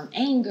thoughts from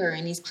anger,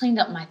 and he's cleaned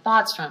up my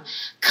thoughts from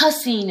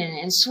cussing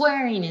and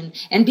swearing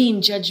and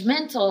being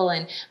judgmental.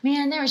 And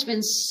man, there's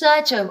been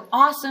such an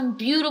awesome,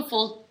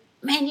 beautiful,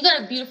 man, you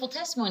got a beautiful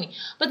testimony.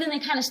 But then they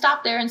kind of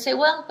stop there and say,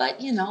 well, but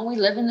we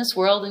live in this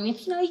world, and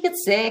if you get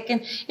sick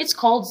and it's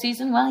cold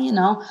season,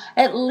 well,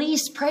 at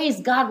least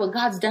praise God what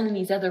God's done in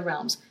these other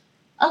realms.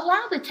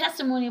 Allow the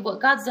testimony of what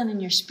God's done in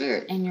your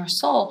spirit and your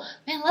soul.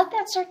 Man, let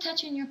that start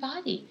touching your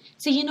body.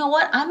 Say, you know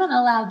what? I'm going to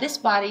allow this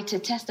body to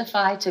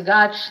testify to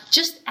God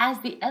just as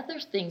the other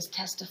things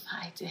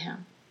testify to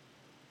him.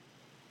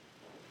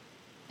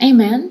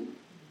 Amen.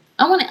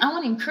 I want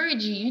to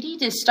encourage you. You need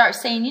to start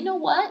saying, you know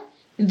what?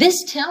 This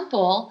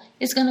temple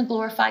is going to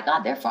glorify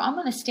God. Therefore, I'm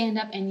going to stand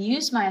up and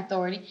use my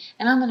authority,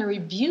 and I'm going to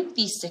rebuke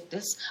these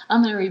sickness.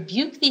 I'm going to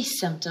rebuke these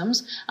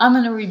symptoms. I'm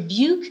going to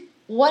rebuke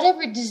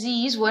whatever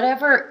disease,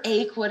 whatever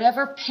ache,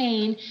 whatever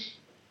pain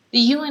that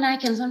you and I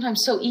can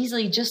sometimes so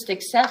easily just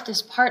accept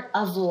as part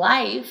of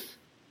life.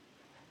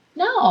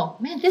 No,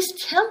 man, this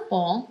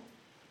temple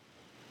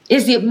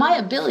is my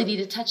ability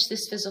to touch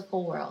this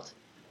physical world.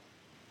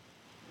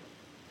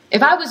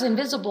 If I was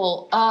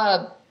invisible,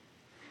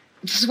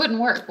 this wouldn't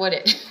work, would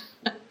it?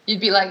 You'd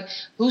be like,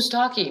 who's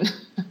talking?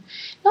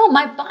 No,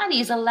 my body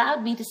has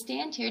allowed me to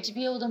stand here to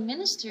be able to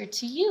minister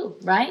to you,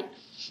 right?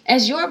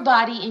 As your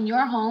body in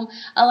your home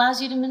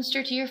allows you to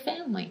minister to your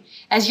family.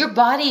 As your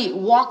body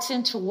walks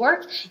into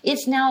work,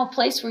 it's now a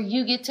place where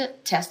you get to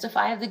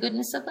testify of the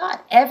goodness of God.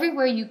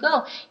 Everywhere you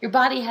go, your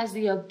body has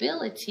the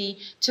ability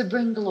to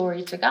bring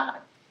glory to God.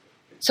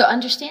 So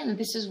understand that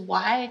this is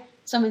why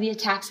some of the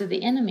attacks of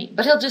the enemy.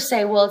 But he'll just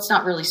say, well, it's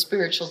not really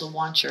spiritual to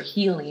want your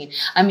healing.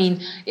 I mean,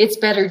 it's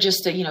better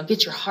just to,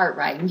 get your heart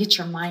right and get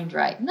your mind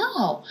right.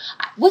 No,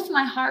 with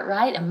my heart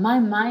right and my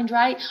mind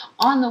right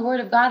on the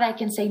word of God, I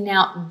can say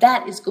now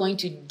that is going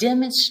to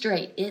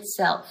demonstrate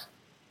itself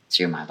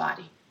through my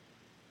body.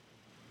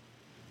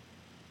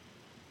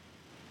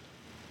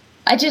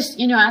 I just,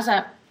 as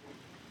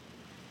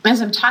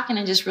I'm talking,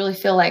 I just really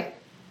feel like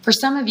for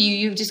some of you,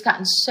 you've just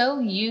gotten so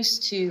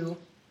used to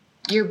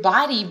your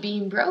body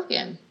being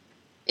broken.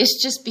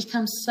 It's just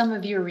become some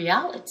of your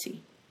reality.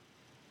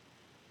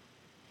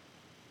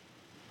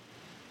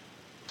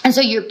 And so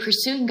you're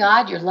pursuing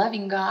God, you're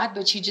loving God,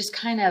 but you just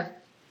kind of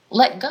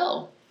let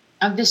go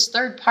of this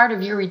third part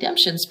of your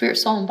redemption, spirit,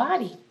 soul, and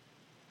body.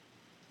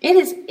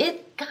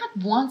 God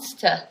wants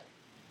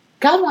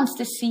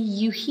to see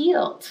you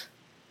healed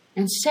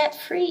and set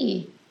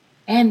free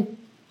and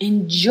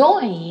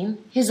enjoying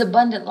his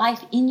abundant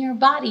life in your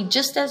body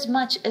just as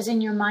much as in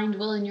your mind,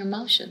 will, and your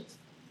emotions.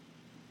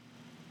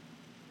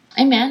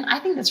 Amen. I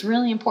think that's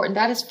really important.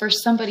 That is for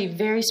somebody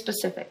very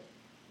specific.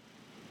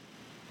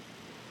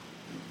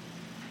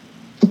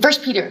 1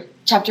 Peter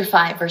chapter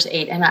 5, verse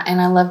 8, and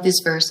I love this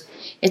verse.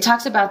 It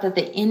talks about that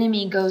the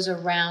enemy goes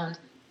around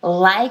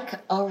like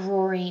a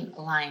roaring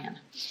lion.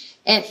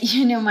 And,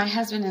 my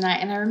husband and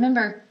I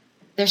remember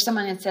there's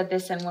someone that said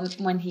this, and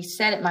when he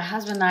said it, my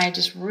husband and I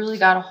just really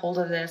got a hold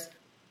of this.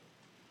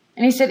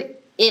 And he said,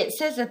 it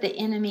says that the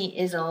enemy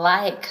is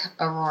like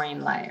a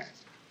roaring lion.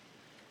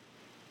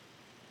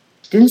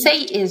 Didn't say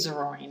he is a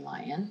roaring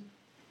lion.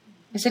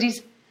 It said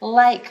he's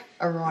like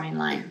a roaring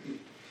lion.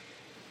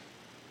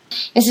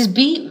 It says,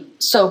 be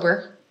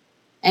sober.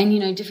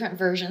 And, different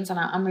versions, and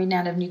I'm reading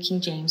out of New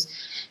King James.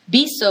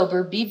 Be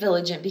sober, be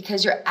vigilant,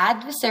 because your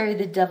adversary,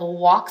 the devil,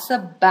 walks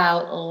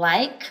about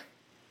like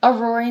a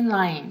roaring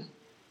lion,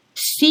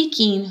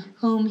 seeking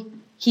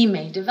whom he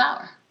may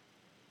devour.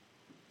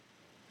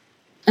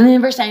 And then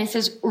in verse 9 it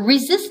says,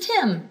 resist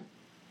him,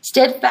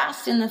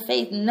 steadfast in the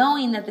faith,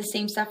 knowing that the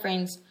same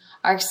sufferings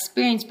are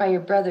experienced by your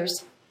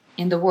brothers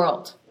in the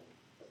world.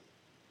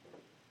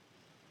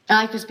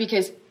 I like this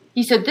because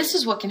he said this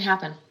is what can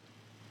happen.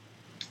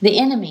 The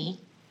enemy,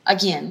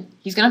 again,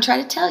 he's going to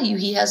try to tell you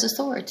he has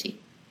authority.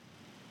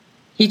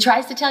 He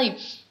tries to tell you.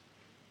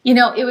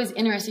 It was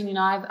interesting.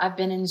 I've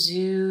been in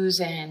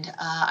zoos, and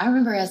I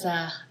remember as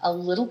a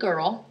little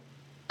girl,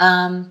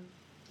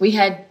 we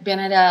had been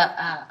at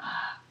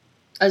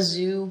a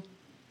zoo,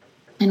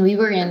 and we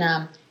were in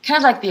kind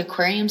of like the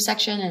aquarium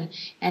section,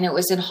 and it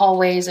was in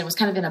hallways, and it was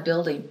kind of in a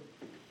building.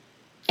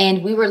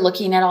 And we were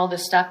looking at all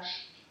this stuff.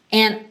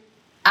 And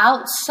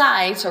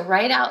outside, so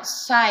right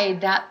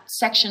outside that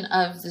section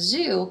of the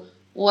zoo,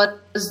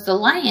 was the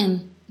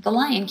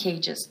lion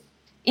cages.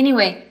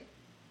 Anyway,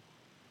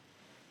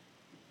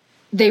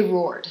 they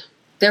roared.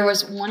 There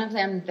was one of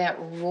them that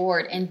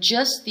roared, and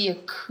just the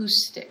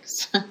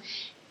acoustics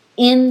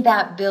in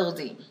that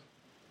building,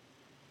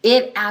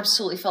 it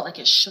absolutely felt like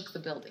it shook the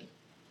building.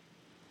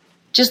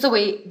 Just the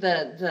way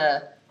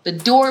the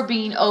door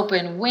being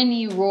open, when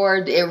he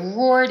roared, it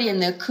roared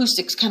and the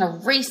acoustics kind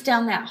of raced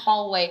down that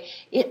hallway.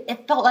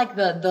 It felt like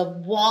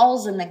the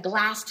walls and the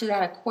glass to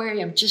that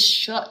aquarium just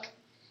shook.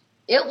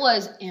 It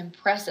was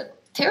impressive.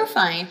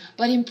 Terrifying,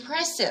 but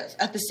impressive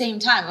at the same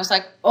time. I was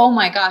like, oh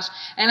my gosh.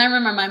 And I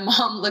remember my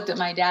mom looked at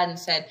my dad and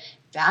said,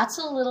 that's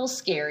a little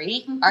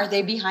scary. Are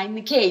they behind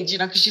the cage?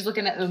 Because she's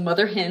looking at the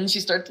mother hen. She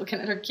starts looking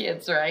at her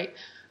kids, right?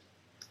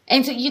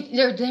 And so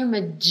they're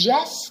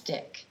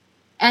majestic.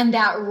 And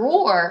that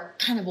roar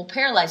kind of will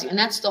paralyze you. And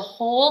that's the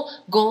whole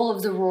goal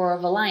of the roar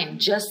of a lion.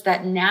 Just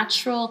that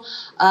natural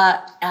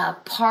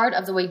part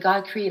of the way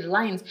God created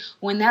lions.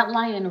 When that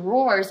lion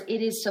roars,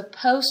 it is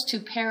supposed to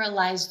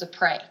paralyze the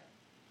prey.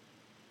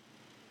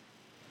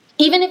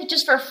 Even if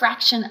just for a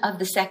fraction of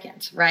the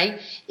second, right?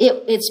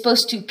 It's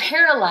supposed to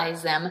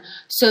paralyze them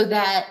so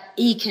that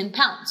he can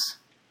pounce.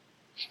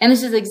 And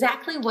this is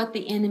exactly what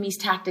the enemy's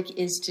tactic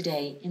is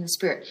today in the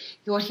spirit.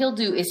 What he'll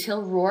do is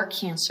he'll roar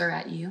cancer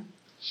at you.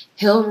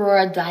 He'll roar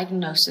a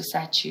diagnosis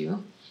at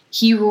you.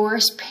 He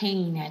roars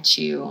pain at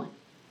you.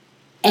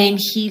 And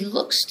he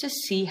looks to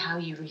see how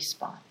you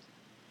respond.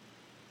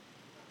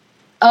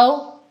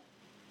 Oh,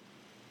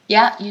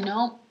 yeah,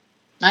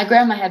 my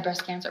grandma had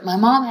breast cancer. My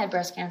mom had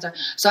breast cancer.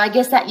 So I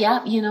guess that,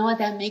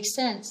 that makes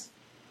sense.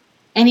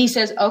 And he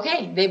says,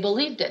 okay, they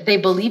believed it. They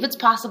believe it's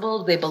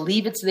possible. They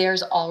believe it's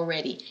theirs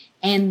already.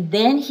 And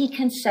then he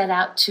can set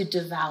out to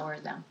devour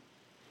them.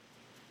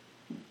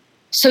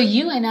 So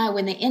you and I,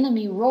 when the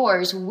enemy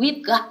roars,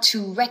 we've got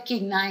to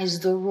recognize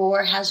the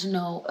roar has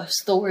no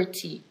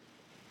authority.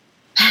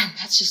 Man,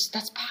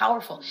 that's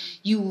powerful.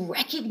 You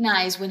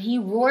recognize when he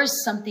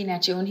roars something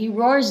at you, when he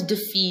roars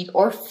defeat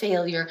or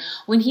failure,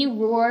 when he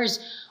roars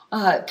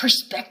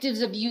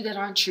perspectives of you that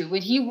aren't true,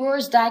 when he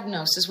roars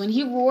diagnosis, when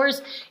he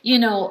roars,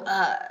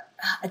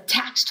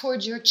 attacks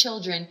towards your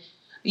children,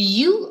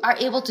 you are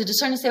able to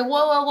discern and say,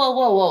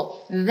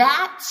 whoa.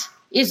 That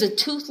is a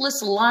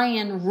toothless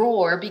lion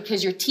roar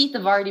because your teeth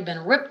have already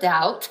been ripped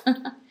out.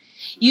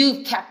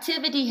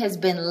 Captivity has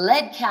been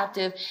led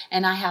captive,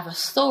 and I have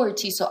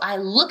authority. So I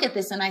look at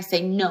this and I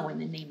say, no, in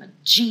the name of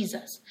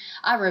Jesus.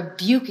 I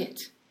rebuke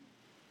it.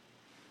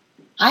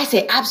 I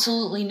say,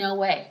 absolutely no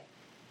way.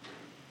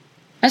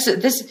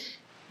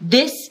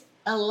 This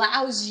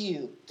allows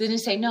you to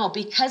say, no,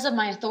 because of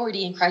my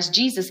authority in Christ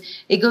Jesus.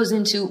 It goes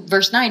into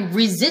verse 9,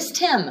 resist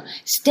him,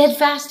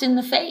 steadfast in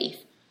the faith.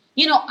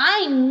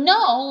 I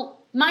know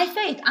my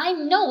faith. I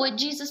know what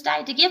Jesus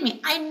died to give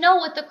me. I know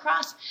what the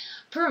cross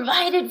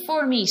provided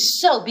for me.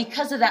 So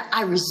because of that,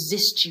 I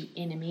resist you,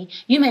 enemy.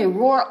 You may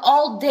roar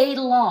all day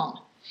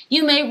long.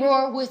 You may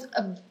roar with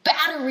a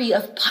battery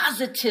of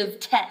positive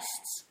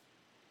tests.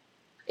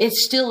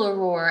 It's still a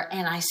roar,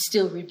 and I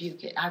still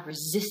rebuke it. I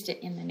resist it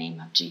in the name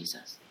of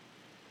Jesus.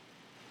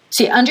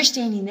 See,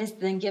 understanding this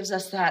then gives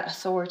us that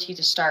authority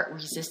to start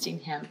resisting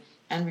him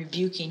and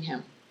rebuking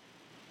him.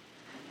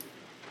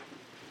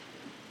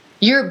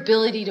 Your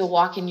ability to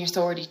walk in your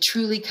authority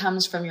truly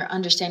comes from your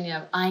understanding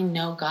of, I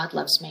know God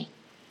loves me.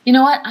 You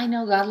know what? I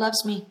know God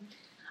loves me.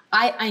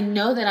 I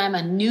know that I'm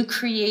a new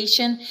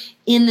creation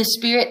in the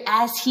spirit.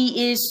 As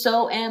he is,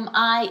 so am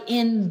I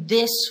in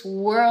this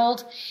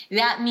world.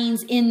 That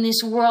means in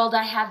this world,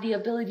 I have the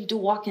ability to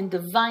walk in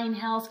divine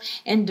health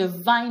and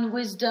divine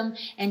wisdom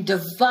and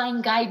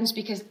divine guidance,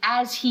 because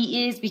as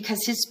he is,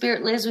 because his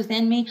spirit lives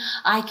within me,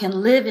 I can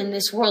live in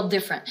this world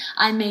different.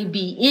 I may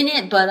be in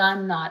it, but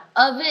I'm not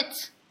of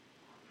it.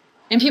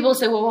 And people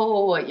say,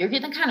 whoa, you're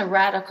getting kind of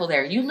radical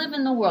there. You live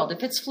in the world.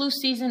 If it's flu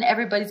season,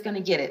 everybody's going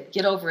to get it.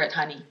 Get over it,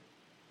 honey.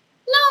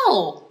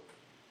 No.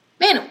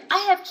 Man, I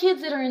have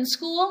kids that are in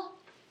school.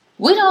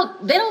 They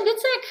don't get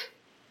sick.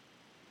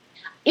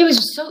 It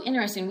was so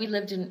interesting. We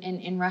lived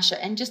in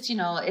Russia, and just,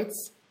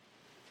 it's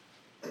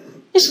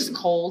just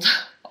cold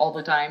all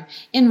the time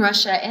in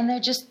Russia, and they're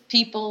just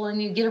people,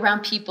 and you get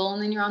around people,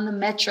 and then you're on the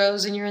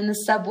metros, and you're in the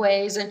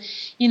subways, and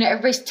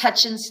everybody's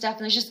touching stuff,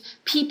 and there's just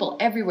people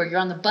everywhere. You're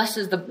on the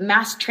buses. The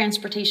mass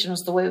transportation was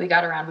the way we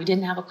got around. We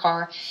didn't have a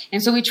car,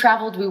 and so we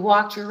traveled, we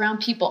walked, you're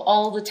around people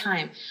all the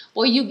time.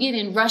 Well, you get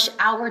in rush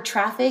hour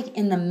traffic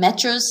in the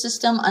metro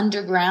system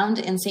underground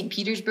in St.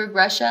 Petersburg,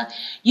 Russia,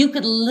 you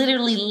could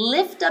literally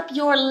lift up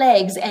your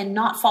legs and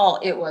not fall.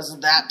 It was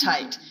that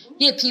tight.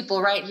 You had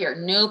people right here,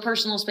 no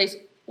personal space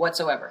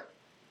whatsoever.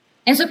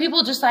 And so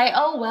people just say,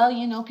 oh,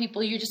 well,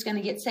 people, you're just going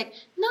to get sick.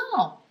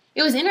 No.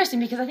 It was interesting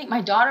because I think my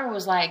daughter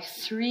was like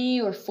 3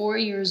 or 4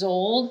 years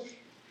old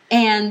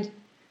and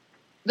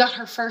got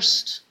her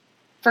first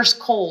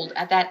cold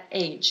at that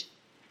age.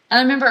 And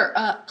I remember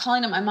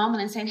calling up my mom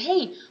and saying,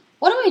 hey,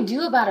 what do I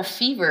do about a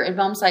fever? And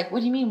mom's like, what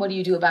do you mean, what do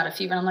you do about a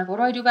fever? And I'm like, what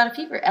do I do about a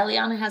fever?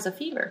 Eliana has a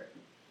fever.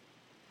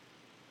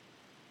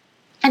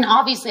 And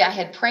obviously I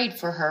had prayed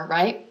for her,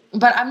 right?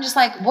 But I'm just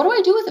like, what do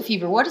I do with a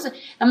fever? What is it?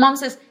 And mom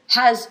says,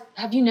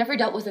 have you never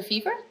dealt with a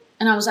fever?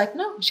 And I was like,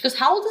 no. She goes,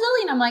 how old is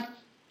Ellie? And I'm like,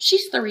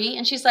 she's 3.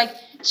 And she's like,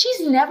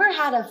 she's never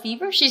had a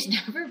fever. She's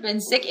never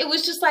been sick. It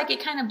was just like,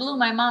 it kind of blew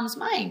my mom's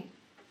mind.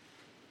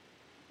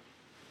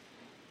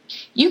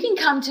 You can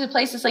come to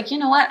places like, you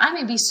know what? I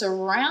may be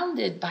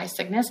surrounded by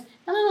sickness and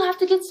I don't have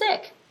to get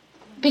sick.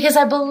 Because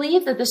I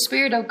believe that the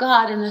Spirit of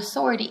God and the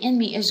authority in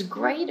me is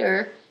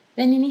greater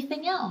than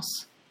anything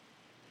else.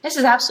 This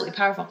is absolutely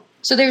powerful.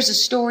 So there's a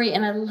story,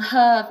 and I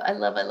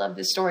love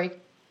this story.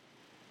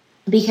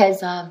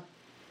 because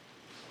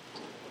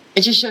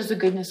it just shows the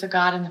goodness of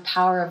God and the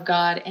power of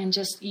God, and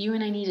just you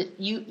and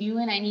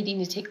I needing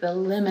to take the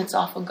limits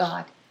off of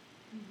God.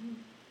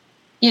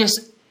 You know,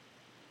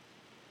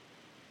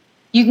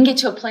 you can get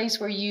to a place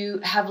where you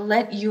have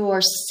let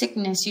your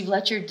sickness, you've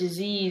let your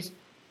disease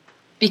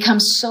become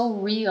so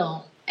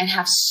real and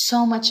have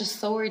so much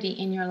authority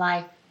in your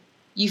life,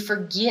 you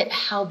forget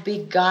how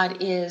big God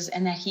is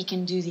and that He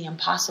can do the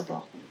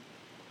impossible.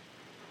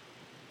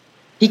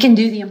 He can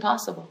do the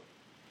impossible.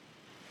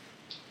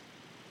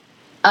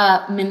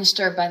 A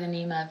minister by the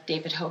name of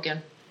David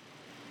Hogan,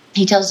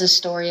 he tells this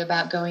story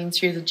about going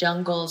through the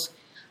jungles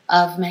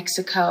of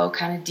Mexico,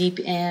 kind of deep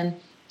in.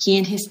 He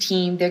and his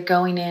team, they're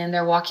going in,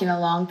 they're walking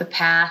along the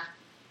path,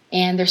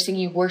 and they're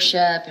singing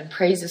worship and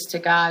praises to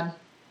God.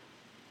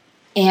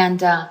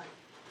 And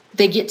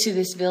they get to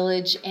this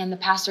village, and the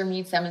pastor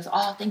meets them and says,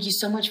 "Oh, thank you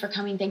so much for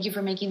coming. Thank you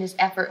for making this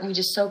effort. And we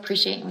just so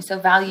appreciate it. And we so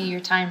value your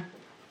time."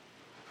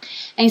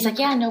 And he's like,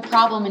 "Yeah, no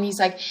problem." And he's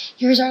like,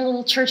 "Here's our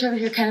little church over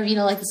here, kind of, you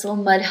know, like this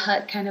little mud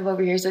hut kind of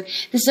over here. So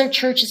this is our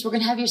church. We're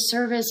going to have your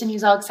service." And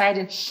he's all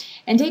excited.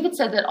 And David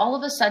said that all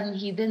of a sudden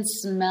he then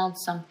smelled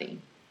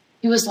something.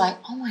 He was like,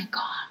 "Oh my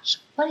gosh,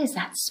 what is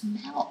that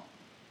smell?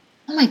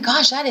 Oh my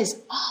gosh, that is,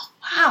 oh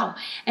wow."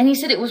 And he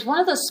said it was one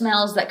of those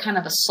smells that kind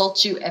of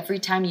assaults you every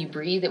time you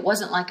breathe. It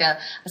wasn't like a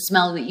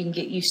smell that you can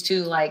get used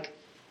to, like,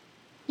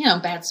 you know,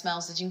 bad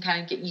smells that you can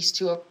kind of get used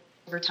to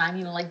over time,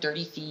 you know, like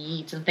dirty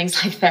feet and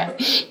things like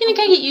that. You know,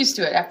 kind of get used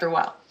to it after a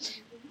while.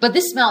 But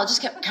this smell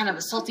just kept kind of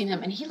assaulting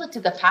him. And he looked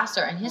at the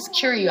pastor, and his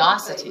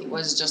curiosity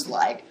was just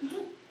like,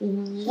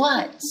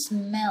 what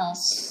smells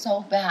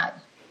so bad?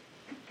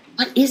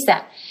 What is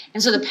that?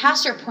 And so the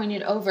pastor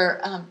pointed over,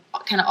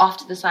 kind of off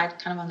to the side,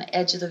 kind of on the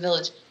edge of the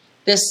village,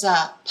 this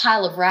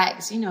pile of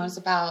rags. You know, it's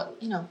about,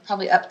 you know,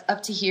 probably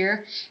up to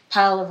here,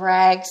 pile of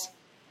rags.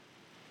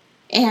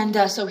 And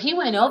so he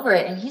went over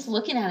it, and he's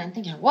looking at it and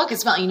thinking, what could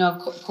smell? You know,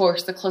 of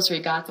course, the closer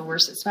he got, the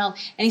worse it smelled.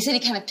 And he said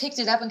he kind of picked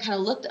it up and kind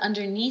of looked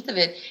underneath of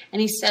it.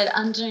 And he said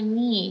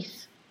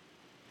underneath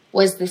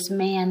was this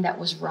man that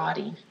was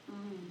rotting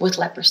with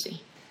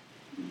leprosy.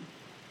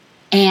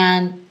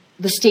 And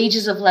the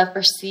stages of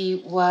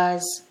leprosy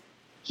was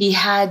he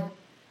had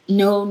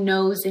no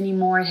nose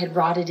anymore. It had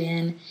rotted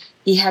in.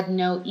 He had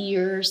no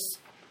ears.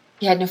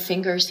 He had no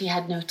fingers. He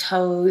had no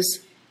toes.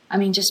 I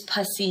mean, just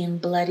pussy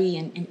and bloody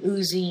and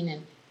oozing.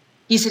 And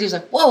he said, he was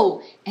like,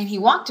 whoa. And he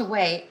walked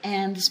away.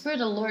 And the Spirit of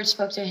the Lord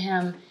spoke to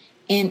him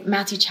in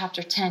Matthew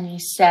chapter 10. He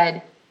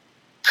said,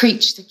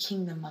 "Preach, the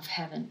kingdom of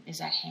heaven is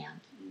at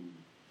hand."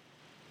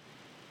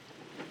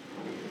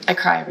 I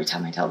cry every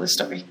time I tell this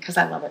story because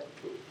I love it.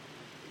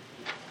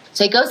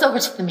 So he goes over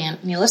to the man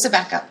and he lifts it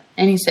back up.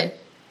 And he said,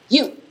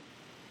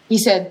 he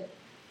said,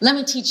 "Let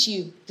me teach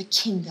you the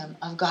kingdom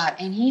of God."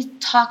 And he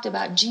talked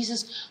about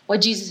Jesus,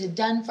 what Jesus had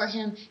done for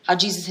him, how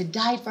Jesus had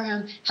died for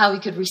him, how he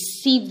could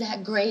receive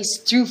that grace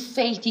through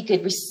faith. He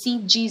could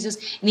receive Jesus.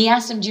 And he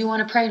asked him, "Do you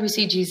want to pray and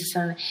receive Jesus?"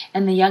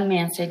 And the young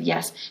man said,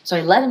 "Yes." So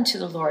he led him to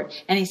the Lord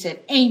and he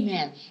said,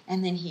 "Amen."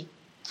 And then he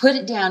put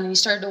it down and he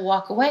started to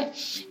walk away.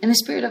 And the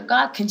Spirit of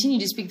God continued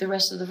to speak the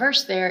rest of the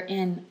verse there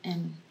in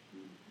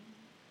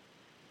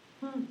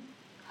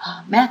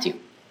Matthew.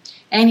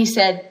 And he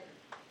said,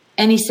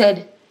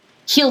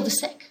 "Heal the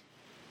sick,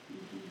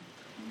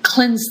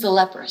 cleanse the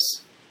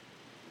lepers,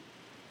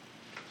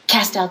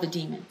 cast out the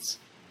demons.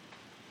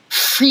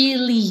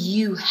 Freely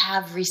you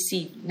have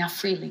received, now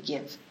freely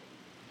give."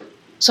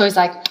 So he's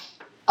like,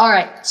 all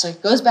right. So he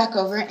goes back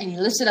over and he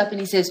lifts it up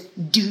and he says,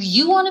 "Do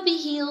you want to be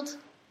healed?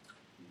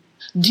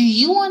 Do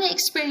you want to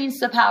experience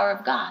the power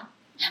of God?"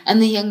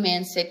 And the young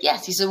man said,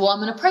 "Yes." He said, "Well, I'm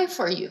going to pray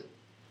for you."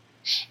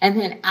 And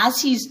then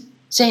as he's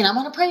saying, "I'm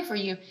going to pray for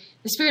you,"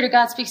 the Spirit of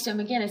God speaks to him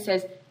again and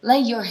says, "Lay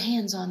your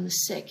hands on the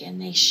sick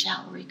and they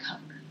shall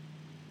recover."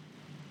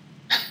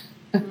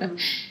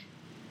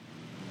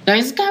 Now,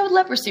 he's a guy with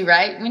leprosy,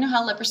 right? We know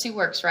how leprosy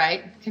works,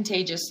 right?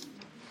 Contagious.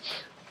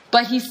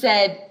 But he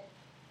said,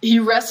 he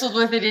wrestled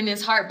with it in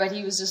his heart, but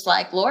he was just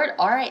like, "Lord,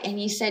 all right." And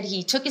he said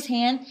he took his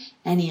hand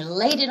and he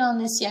laid it on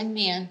this young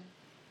man.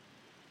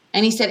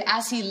 And he said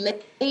as he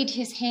laid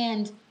his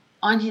hand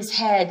on his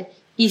head,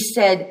 he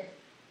said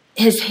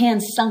his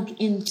hand sunk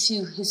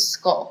into his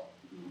skull.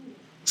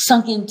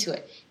 Sunk into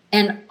it.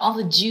 And all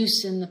the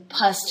juice and the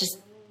pus just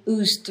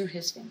oozed through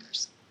his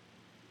fingers.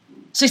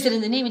 So he said,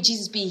 "In the name of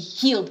Jesus, be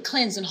healed,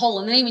 cleansed, and whole.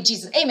 In the name of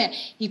Jesus, amen."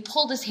 He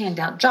pulled his hand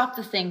out, dropped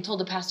the thing, told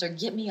the pastor,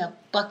 "Get me a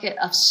bucket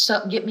of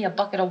soap, get me a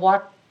bucket of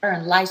water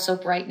and lye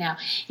soap right now."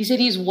 He said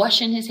he's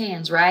washing his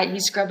hands, right?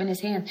 He's scrubbing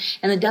his hands.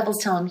 And the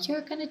devil's telling him,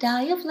 "You're going to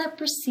die of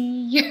leprosy.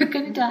 You're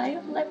going to die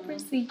of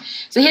leprosy."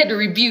 So he had to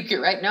rebuke it,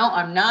 right? "No,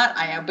 I'm not.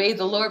 I obey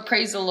the Lord.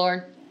 Praise the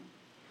Lord."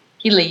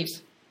 He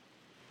leaves.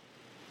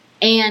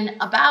 And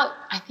about,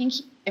 I think,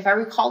 if I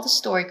recall the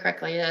story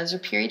correctly, there was a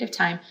period of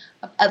time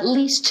of at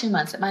least 2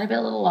 months. It might have been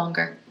a little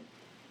longer.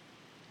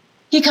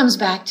 He comes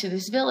back to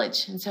this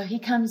village. And so he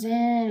comes in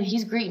and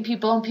he's greeting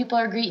people, and people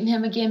are greeting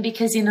him again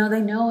because, you know,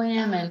 they know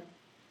him. And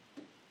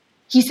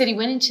he said he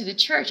went into the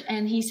church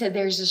and he said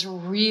there's this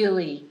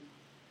really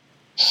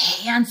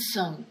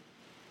handsome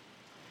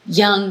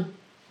young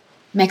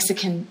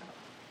Mexican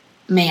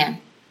man,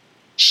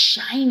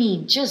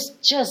 shining,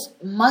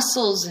 just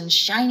muscles and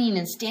shining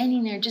and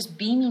standing there just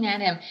beaming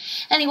at him.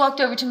 And he walked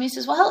over to me and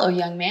says, well, hello,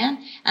 young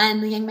man.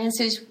 And the young man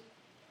says,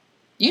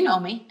 you know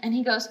me. And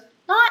he goes,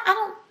 no,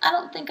 I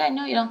don't think I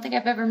know you. I don't think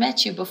I've ever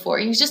met you before.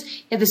 He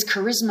had this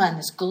charisma and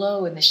this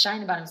glow and this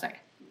shine about him.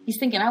 He's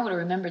thinking, I would have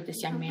remembered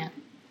this young man.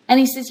 And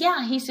he says,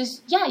 yeah. He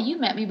says, yeah, you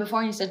met me before.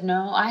 And he said,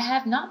 no, I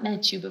have not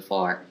met you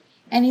before.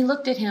 And he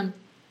looked at him.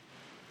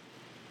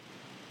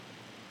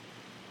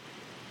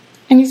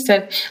 And he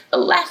said, the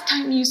last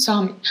time you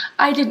saw me,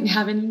 I didn't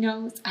have any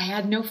nose. I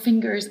had no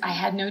fingers. I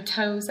had no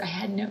toes. I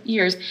had no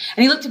ears.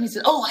 And he looked at me and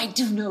said, oh, I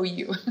do know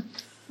you.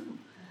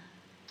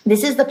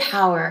 This is the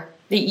power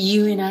that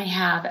you and I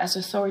have as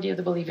authority of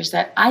the believers,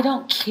 that I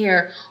don't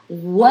care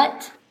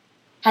what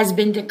has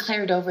been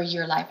declared over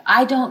your life.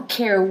 I don't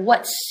care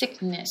what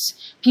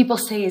sickness people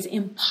say is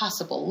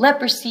impossible.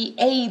 Leprosy,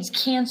 AIDS,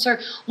 cancer,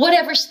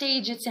 whatever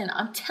stage it's in.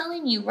 I'm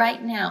telling you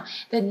right now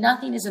that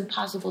nothing is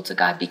impossible to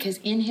God, because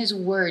in His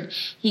Word,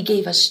 He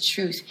gave us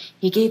truth.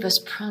 He gave us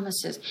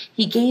promises.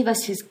 He gave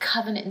us His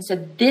covenant and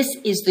said, this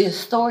is the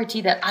authority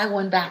that I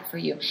won back for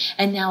you.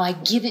 And now I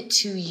give it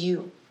to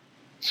you.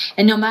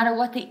 And no matter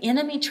what the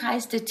enemy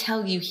tries to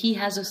tell you he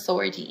has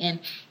authority in,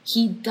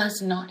 he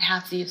does not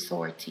have the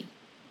authority.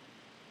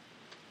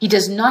 He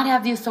does not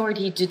have the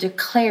authority to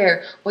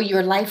declare what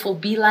your life will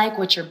be like,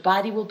 what your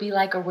body will be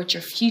like, or what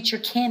your future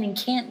can and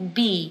can't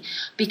be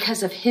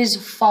because of his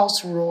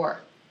false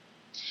roar.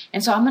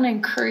 And so I'm going to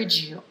encourage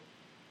you,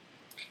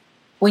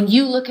 when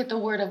you look at the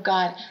Word of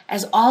God,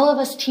 as all of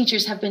us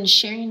teachers have been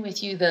sharing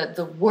with you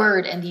the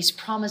Word and these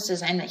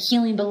promises and that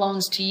healing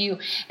belongs to you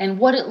and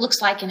what it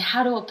looks like and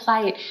how to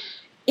apply it,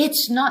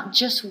 it's not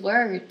just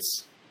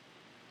words.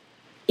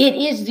 It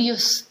is the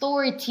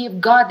authority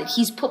of God that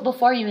He's put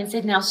before you and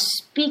said, now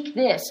speak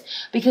this.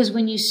 Because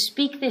when you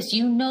speak this,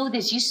 you know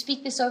this, you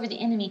speak this over the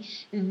enemy.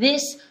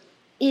 This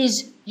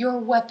is your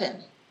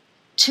weapon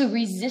to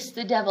resist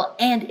the devil.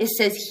 And it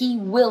says he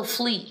will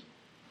flee.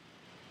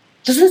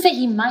 It doesn't say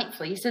he might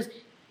flee. It says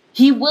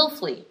he will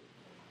flee.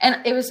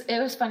 And it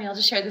was funny. I'll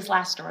just share this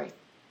last story.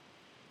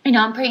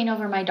 I'm praying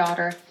over my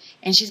daughter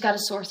and she's got a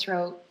sore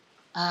throat.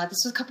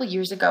 This was a couple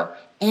years ago.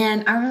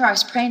 And I remember I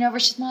was praying over.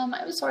 She said, Mom,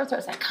 I have a sore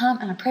throat. So I come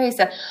and I pray. I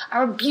said,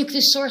 I rebuke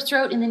this sore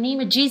throat in the name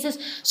of Jesus.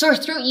 Sore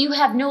throat, you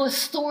have no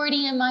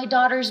authority in my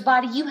daughter's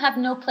body. You have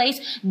no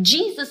place.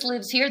 Jesus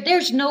lives here.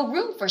 There's no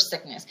room for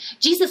sickness.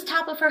 Jesus,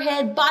 top of her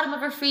head, bottom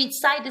of her feet,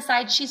 side to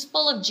side. She's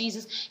full of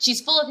Jesus.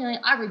 She's full of healing.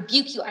 I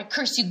rebuke you. I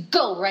curse you.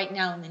 Go right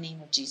now in the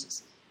name of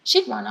Jesus.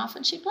 She'd run off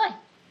and she'd play.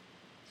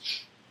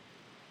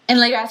 And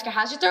later I asked her,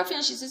 how's your throat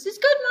feeling? She says, it's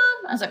good,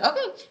 Mom. I was like,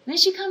 okay. And then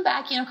she come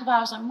back, a couple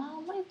hours, like,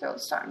 Mom, my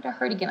throat's starting to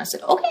hurt again. I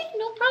said, okay,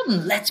 no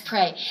problem. Let's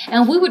pray.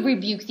 And we would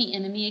rebuke the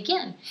enemy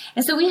again.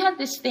 And so we had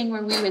this thing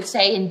where we would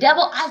say, and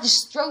devil, I'll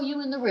just throw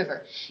you in the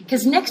river.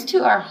 Because next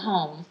to our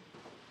home,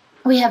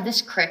 we have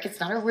this creek.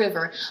 It's not a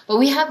river, but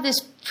we have this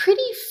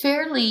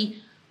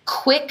fairly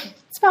quick,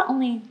 it's about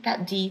only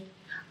that deep,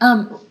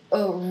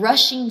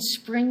 rushing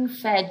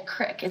spring-fed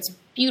creek. It's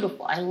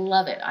beautiful. I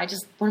love it.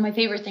 One of my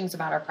favorite things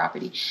about our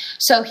property.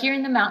 So here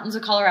in the mountains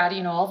of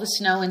Colorado, all the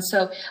snow. And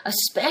so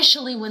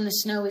especially when the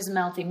snow is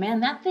melting, man,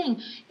 that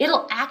thing,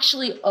 it'll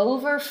actually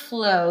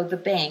overflow the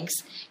banks,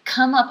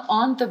 come up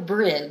on the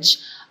bridge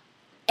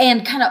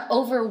and kind of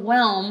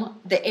overwhelm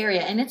the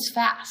area. And it's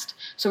fast.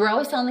 So we're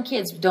always telling the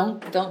kids,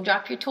 don't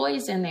drop your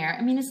toys in there.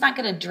 It's not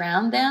going to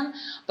drown them,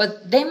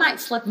 but they might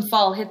slip and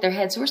fall, hit their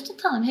head. So we're still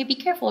telling them, hey, be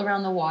careful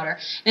around the water.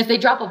 And if they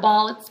drop a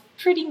ball, it's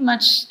pretty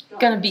much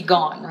going to be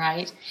gone,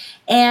 right?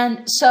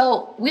 And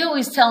so we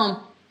always tell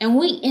them, and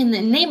we, in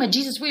the name of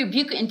Jesus, we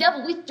rebuke it. And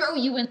devil, we throw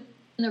you in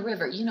the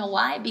river. You know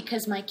why?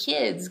 Because my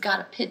kids got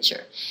a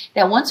picture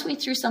that once we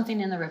threw something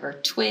in the river,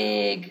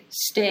 twig,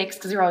 sticks,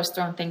 because they're always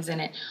throwing things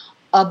in it,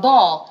 a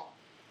ball,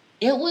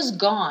 it was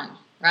gone.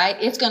 Right?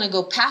 It's going to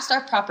go past our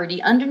property,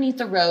 underneath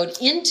the road,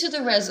 into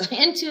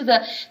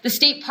the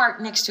state park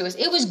next to us.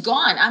 It was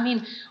gone.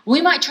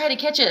 We might try to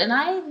catch it, and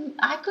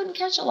I couldn't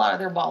catch a lot of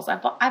their balls. I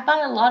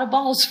buy a lot of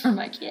balls for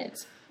my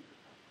kids.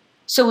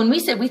 So when we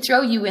said we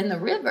throw you in the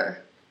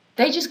river,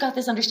 they just got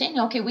this understanding.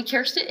 Okay, we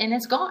cursed it, and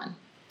it's gone.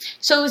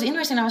 So it was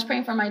interesting. I was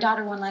praying for my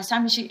daughter one last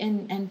time,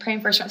 and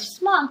praying for her. She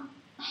said, Mom,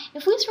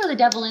 if we throw the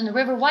devil in the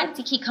river, why does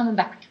he keep coming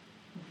back?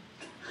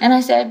 And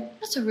I said,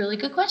 that's a really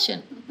good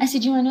question. I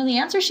said, you want to know the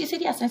answer? She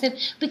said, yes. And I said,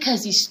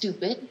 because he's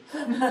stupid.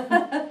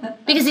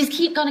 Because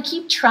he's going to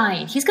keep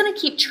trying. He's going to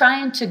keep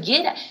trying to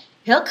get it.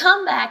 He'll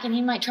come back and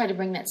he might try to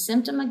bring that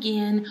symptom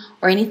again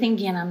or anything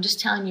again. I'm just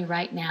telling you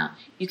right now,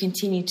 you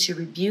continue to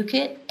rebuke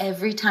it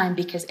every time,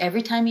 because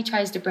every time he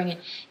tries to bring it,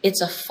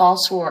 it's a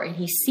false roar. And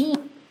he's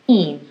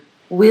seeing,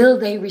 will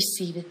they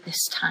receive it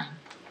this time?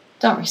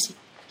 Don't receive it.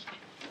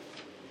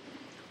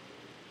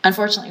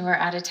 Unfortunately, we're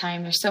out of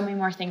time. There's so many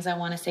more things I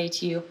want to say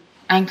to you.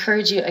 I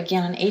encourage you,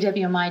 again, on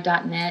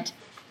awmi.net,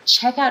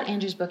 check out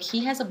Andrew's book.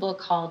 He has a book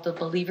called The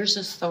Believer's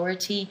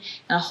Authority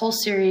and a whole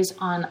series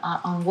on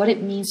what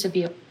it means to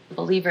be a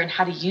believer and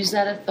how to use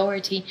that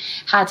authority,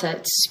 how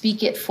to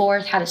speak it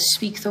forth, how to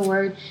speak the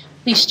word,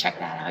 please check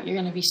that out. You're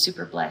going to be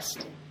super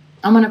blessed.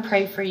 I'm going to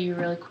pray for you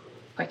really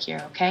quick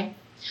here, okay?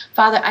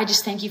 Father, I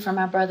just thank you for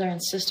my brother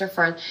and sister,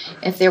 for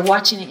if they're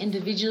watching it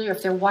individually or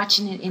if they're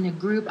watching it in a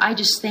group. I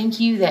just thank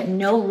you that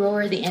no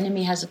roar of the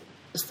enemy has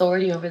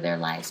authority over their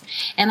lives.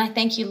 And I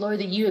thank you, Lord,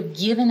 that you have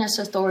given us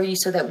authority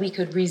so that we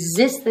could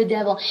resist the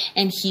devil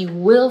and he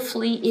will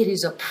flee. It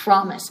is a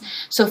promise.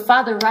 So,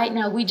 Father, right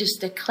now we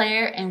just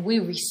declare and we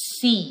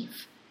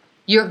receive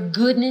your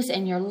goodness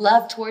and your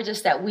love towards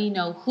us, that we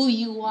know who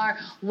you are,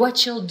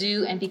 what you'll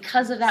do, and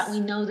because of that, we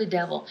know the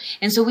devil.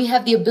 And so we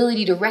have the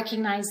ability to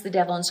recognize the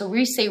devil. And so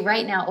we say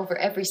right now, over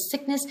every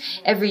sickness,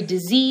 every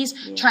disease,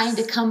 trying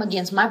to come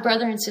against my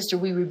brother and sister,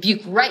 we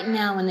rebuke right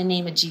now in the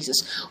name of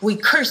Jesus. We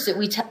curse it.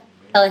 We tell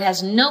it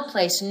has no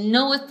place,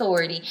 no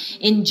authority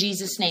in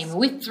Jesus' name.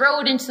 We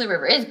throw it into the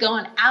river. It's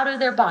going out of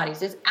their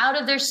bodies. It's out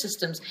of their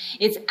systems.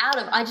 It's out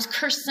of, I just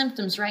curse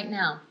symptoms right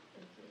now.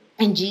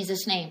 In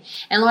Jesus' name.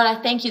 And Lord, I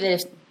thank you that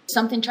if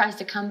something tries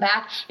to come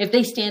back, if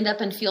they stand up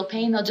and feel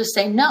pain, they'll just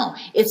say, no,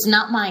 it's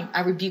not mine.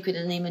 I rebuke it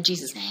in the name of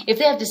Jesus. If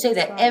they have to say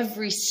that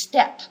every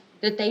step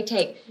that they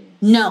take,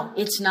 no,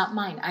 it's not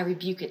mine. I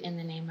rebuke it in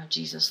the name of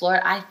Jesus. Lord,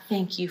 I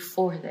thank you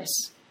for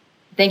this.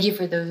 Thank you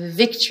for the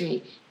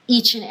victory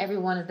each and every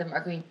one of them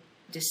are going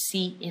to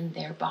see in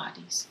their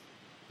bodies.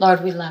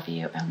 Lord, we love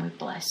you and we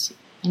bless you.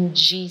 In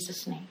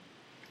Jesus' name,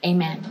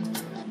 amen.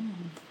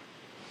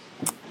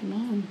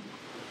 Amen.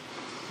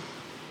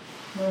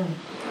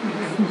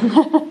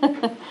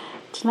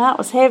 Tonight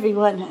was heavy,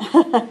 wasn't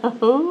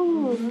it?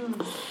 Ooh.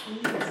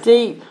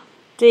 Deep.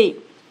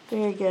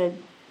 Very good.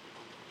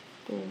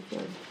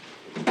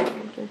 Very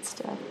good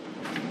stuff.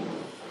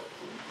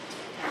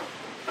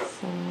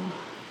 So,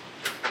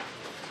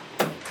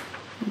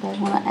 anybody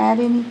want to add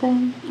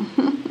anything?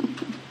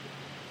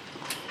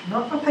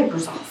 Knock my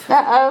papers off.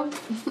 Uh-oh.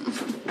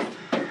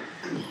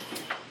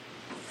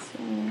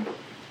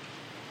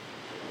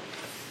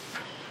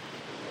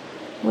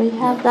 We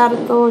have that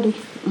authority.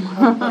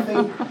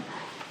 I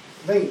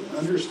think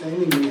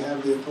understanding we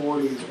have the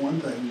authority is one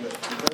thing, but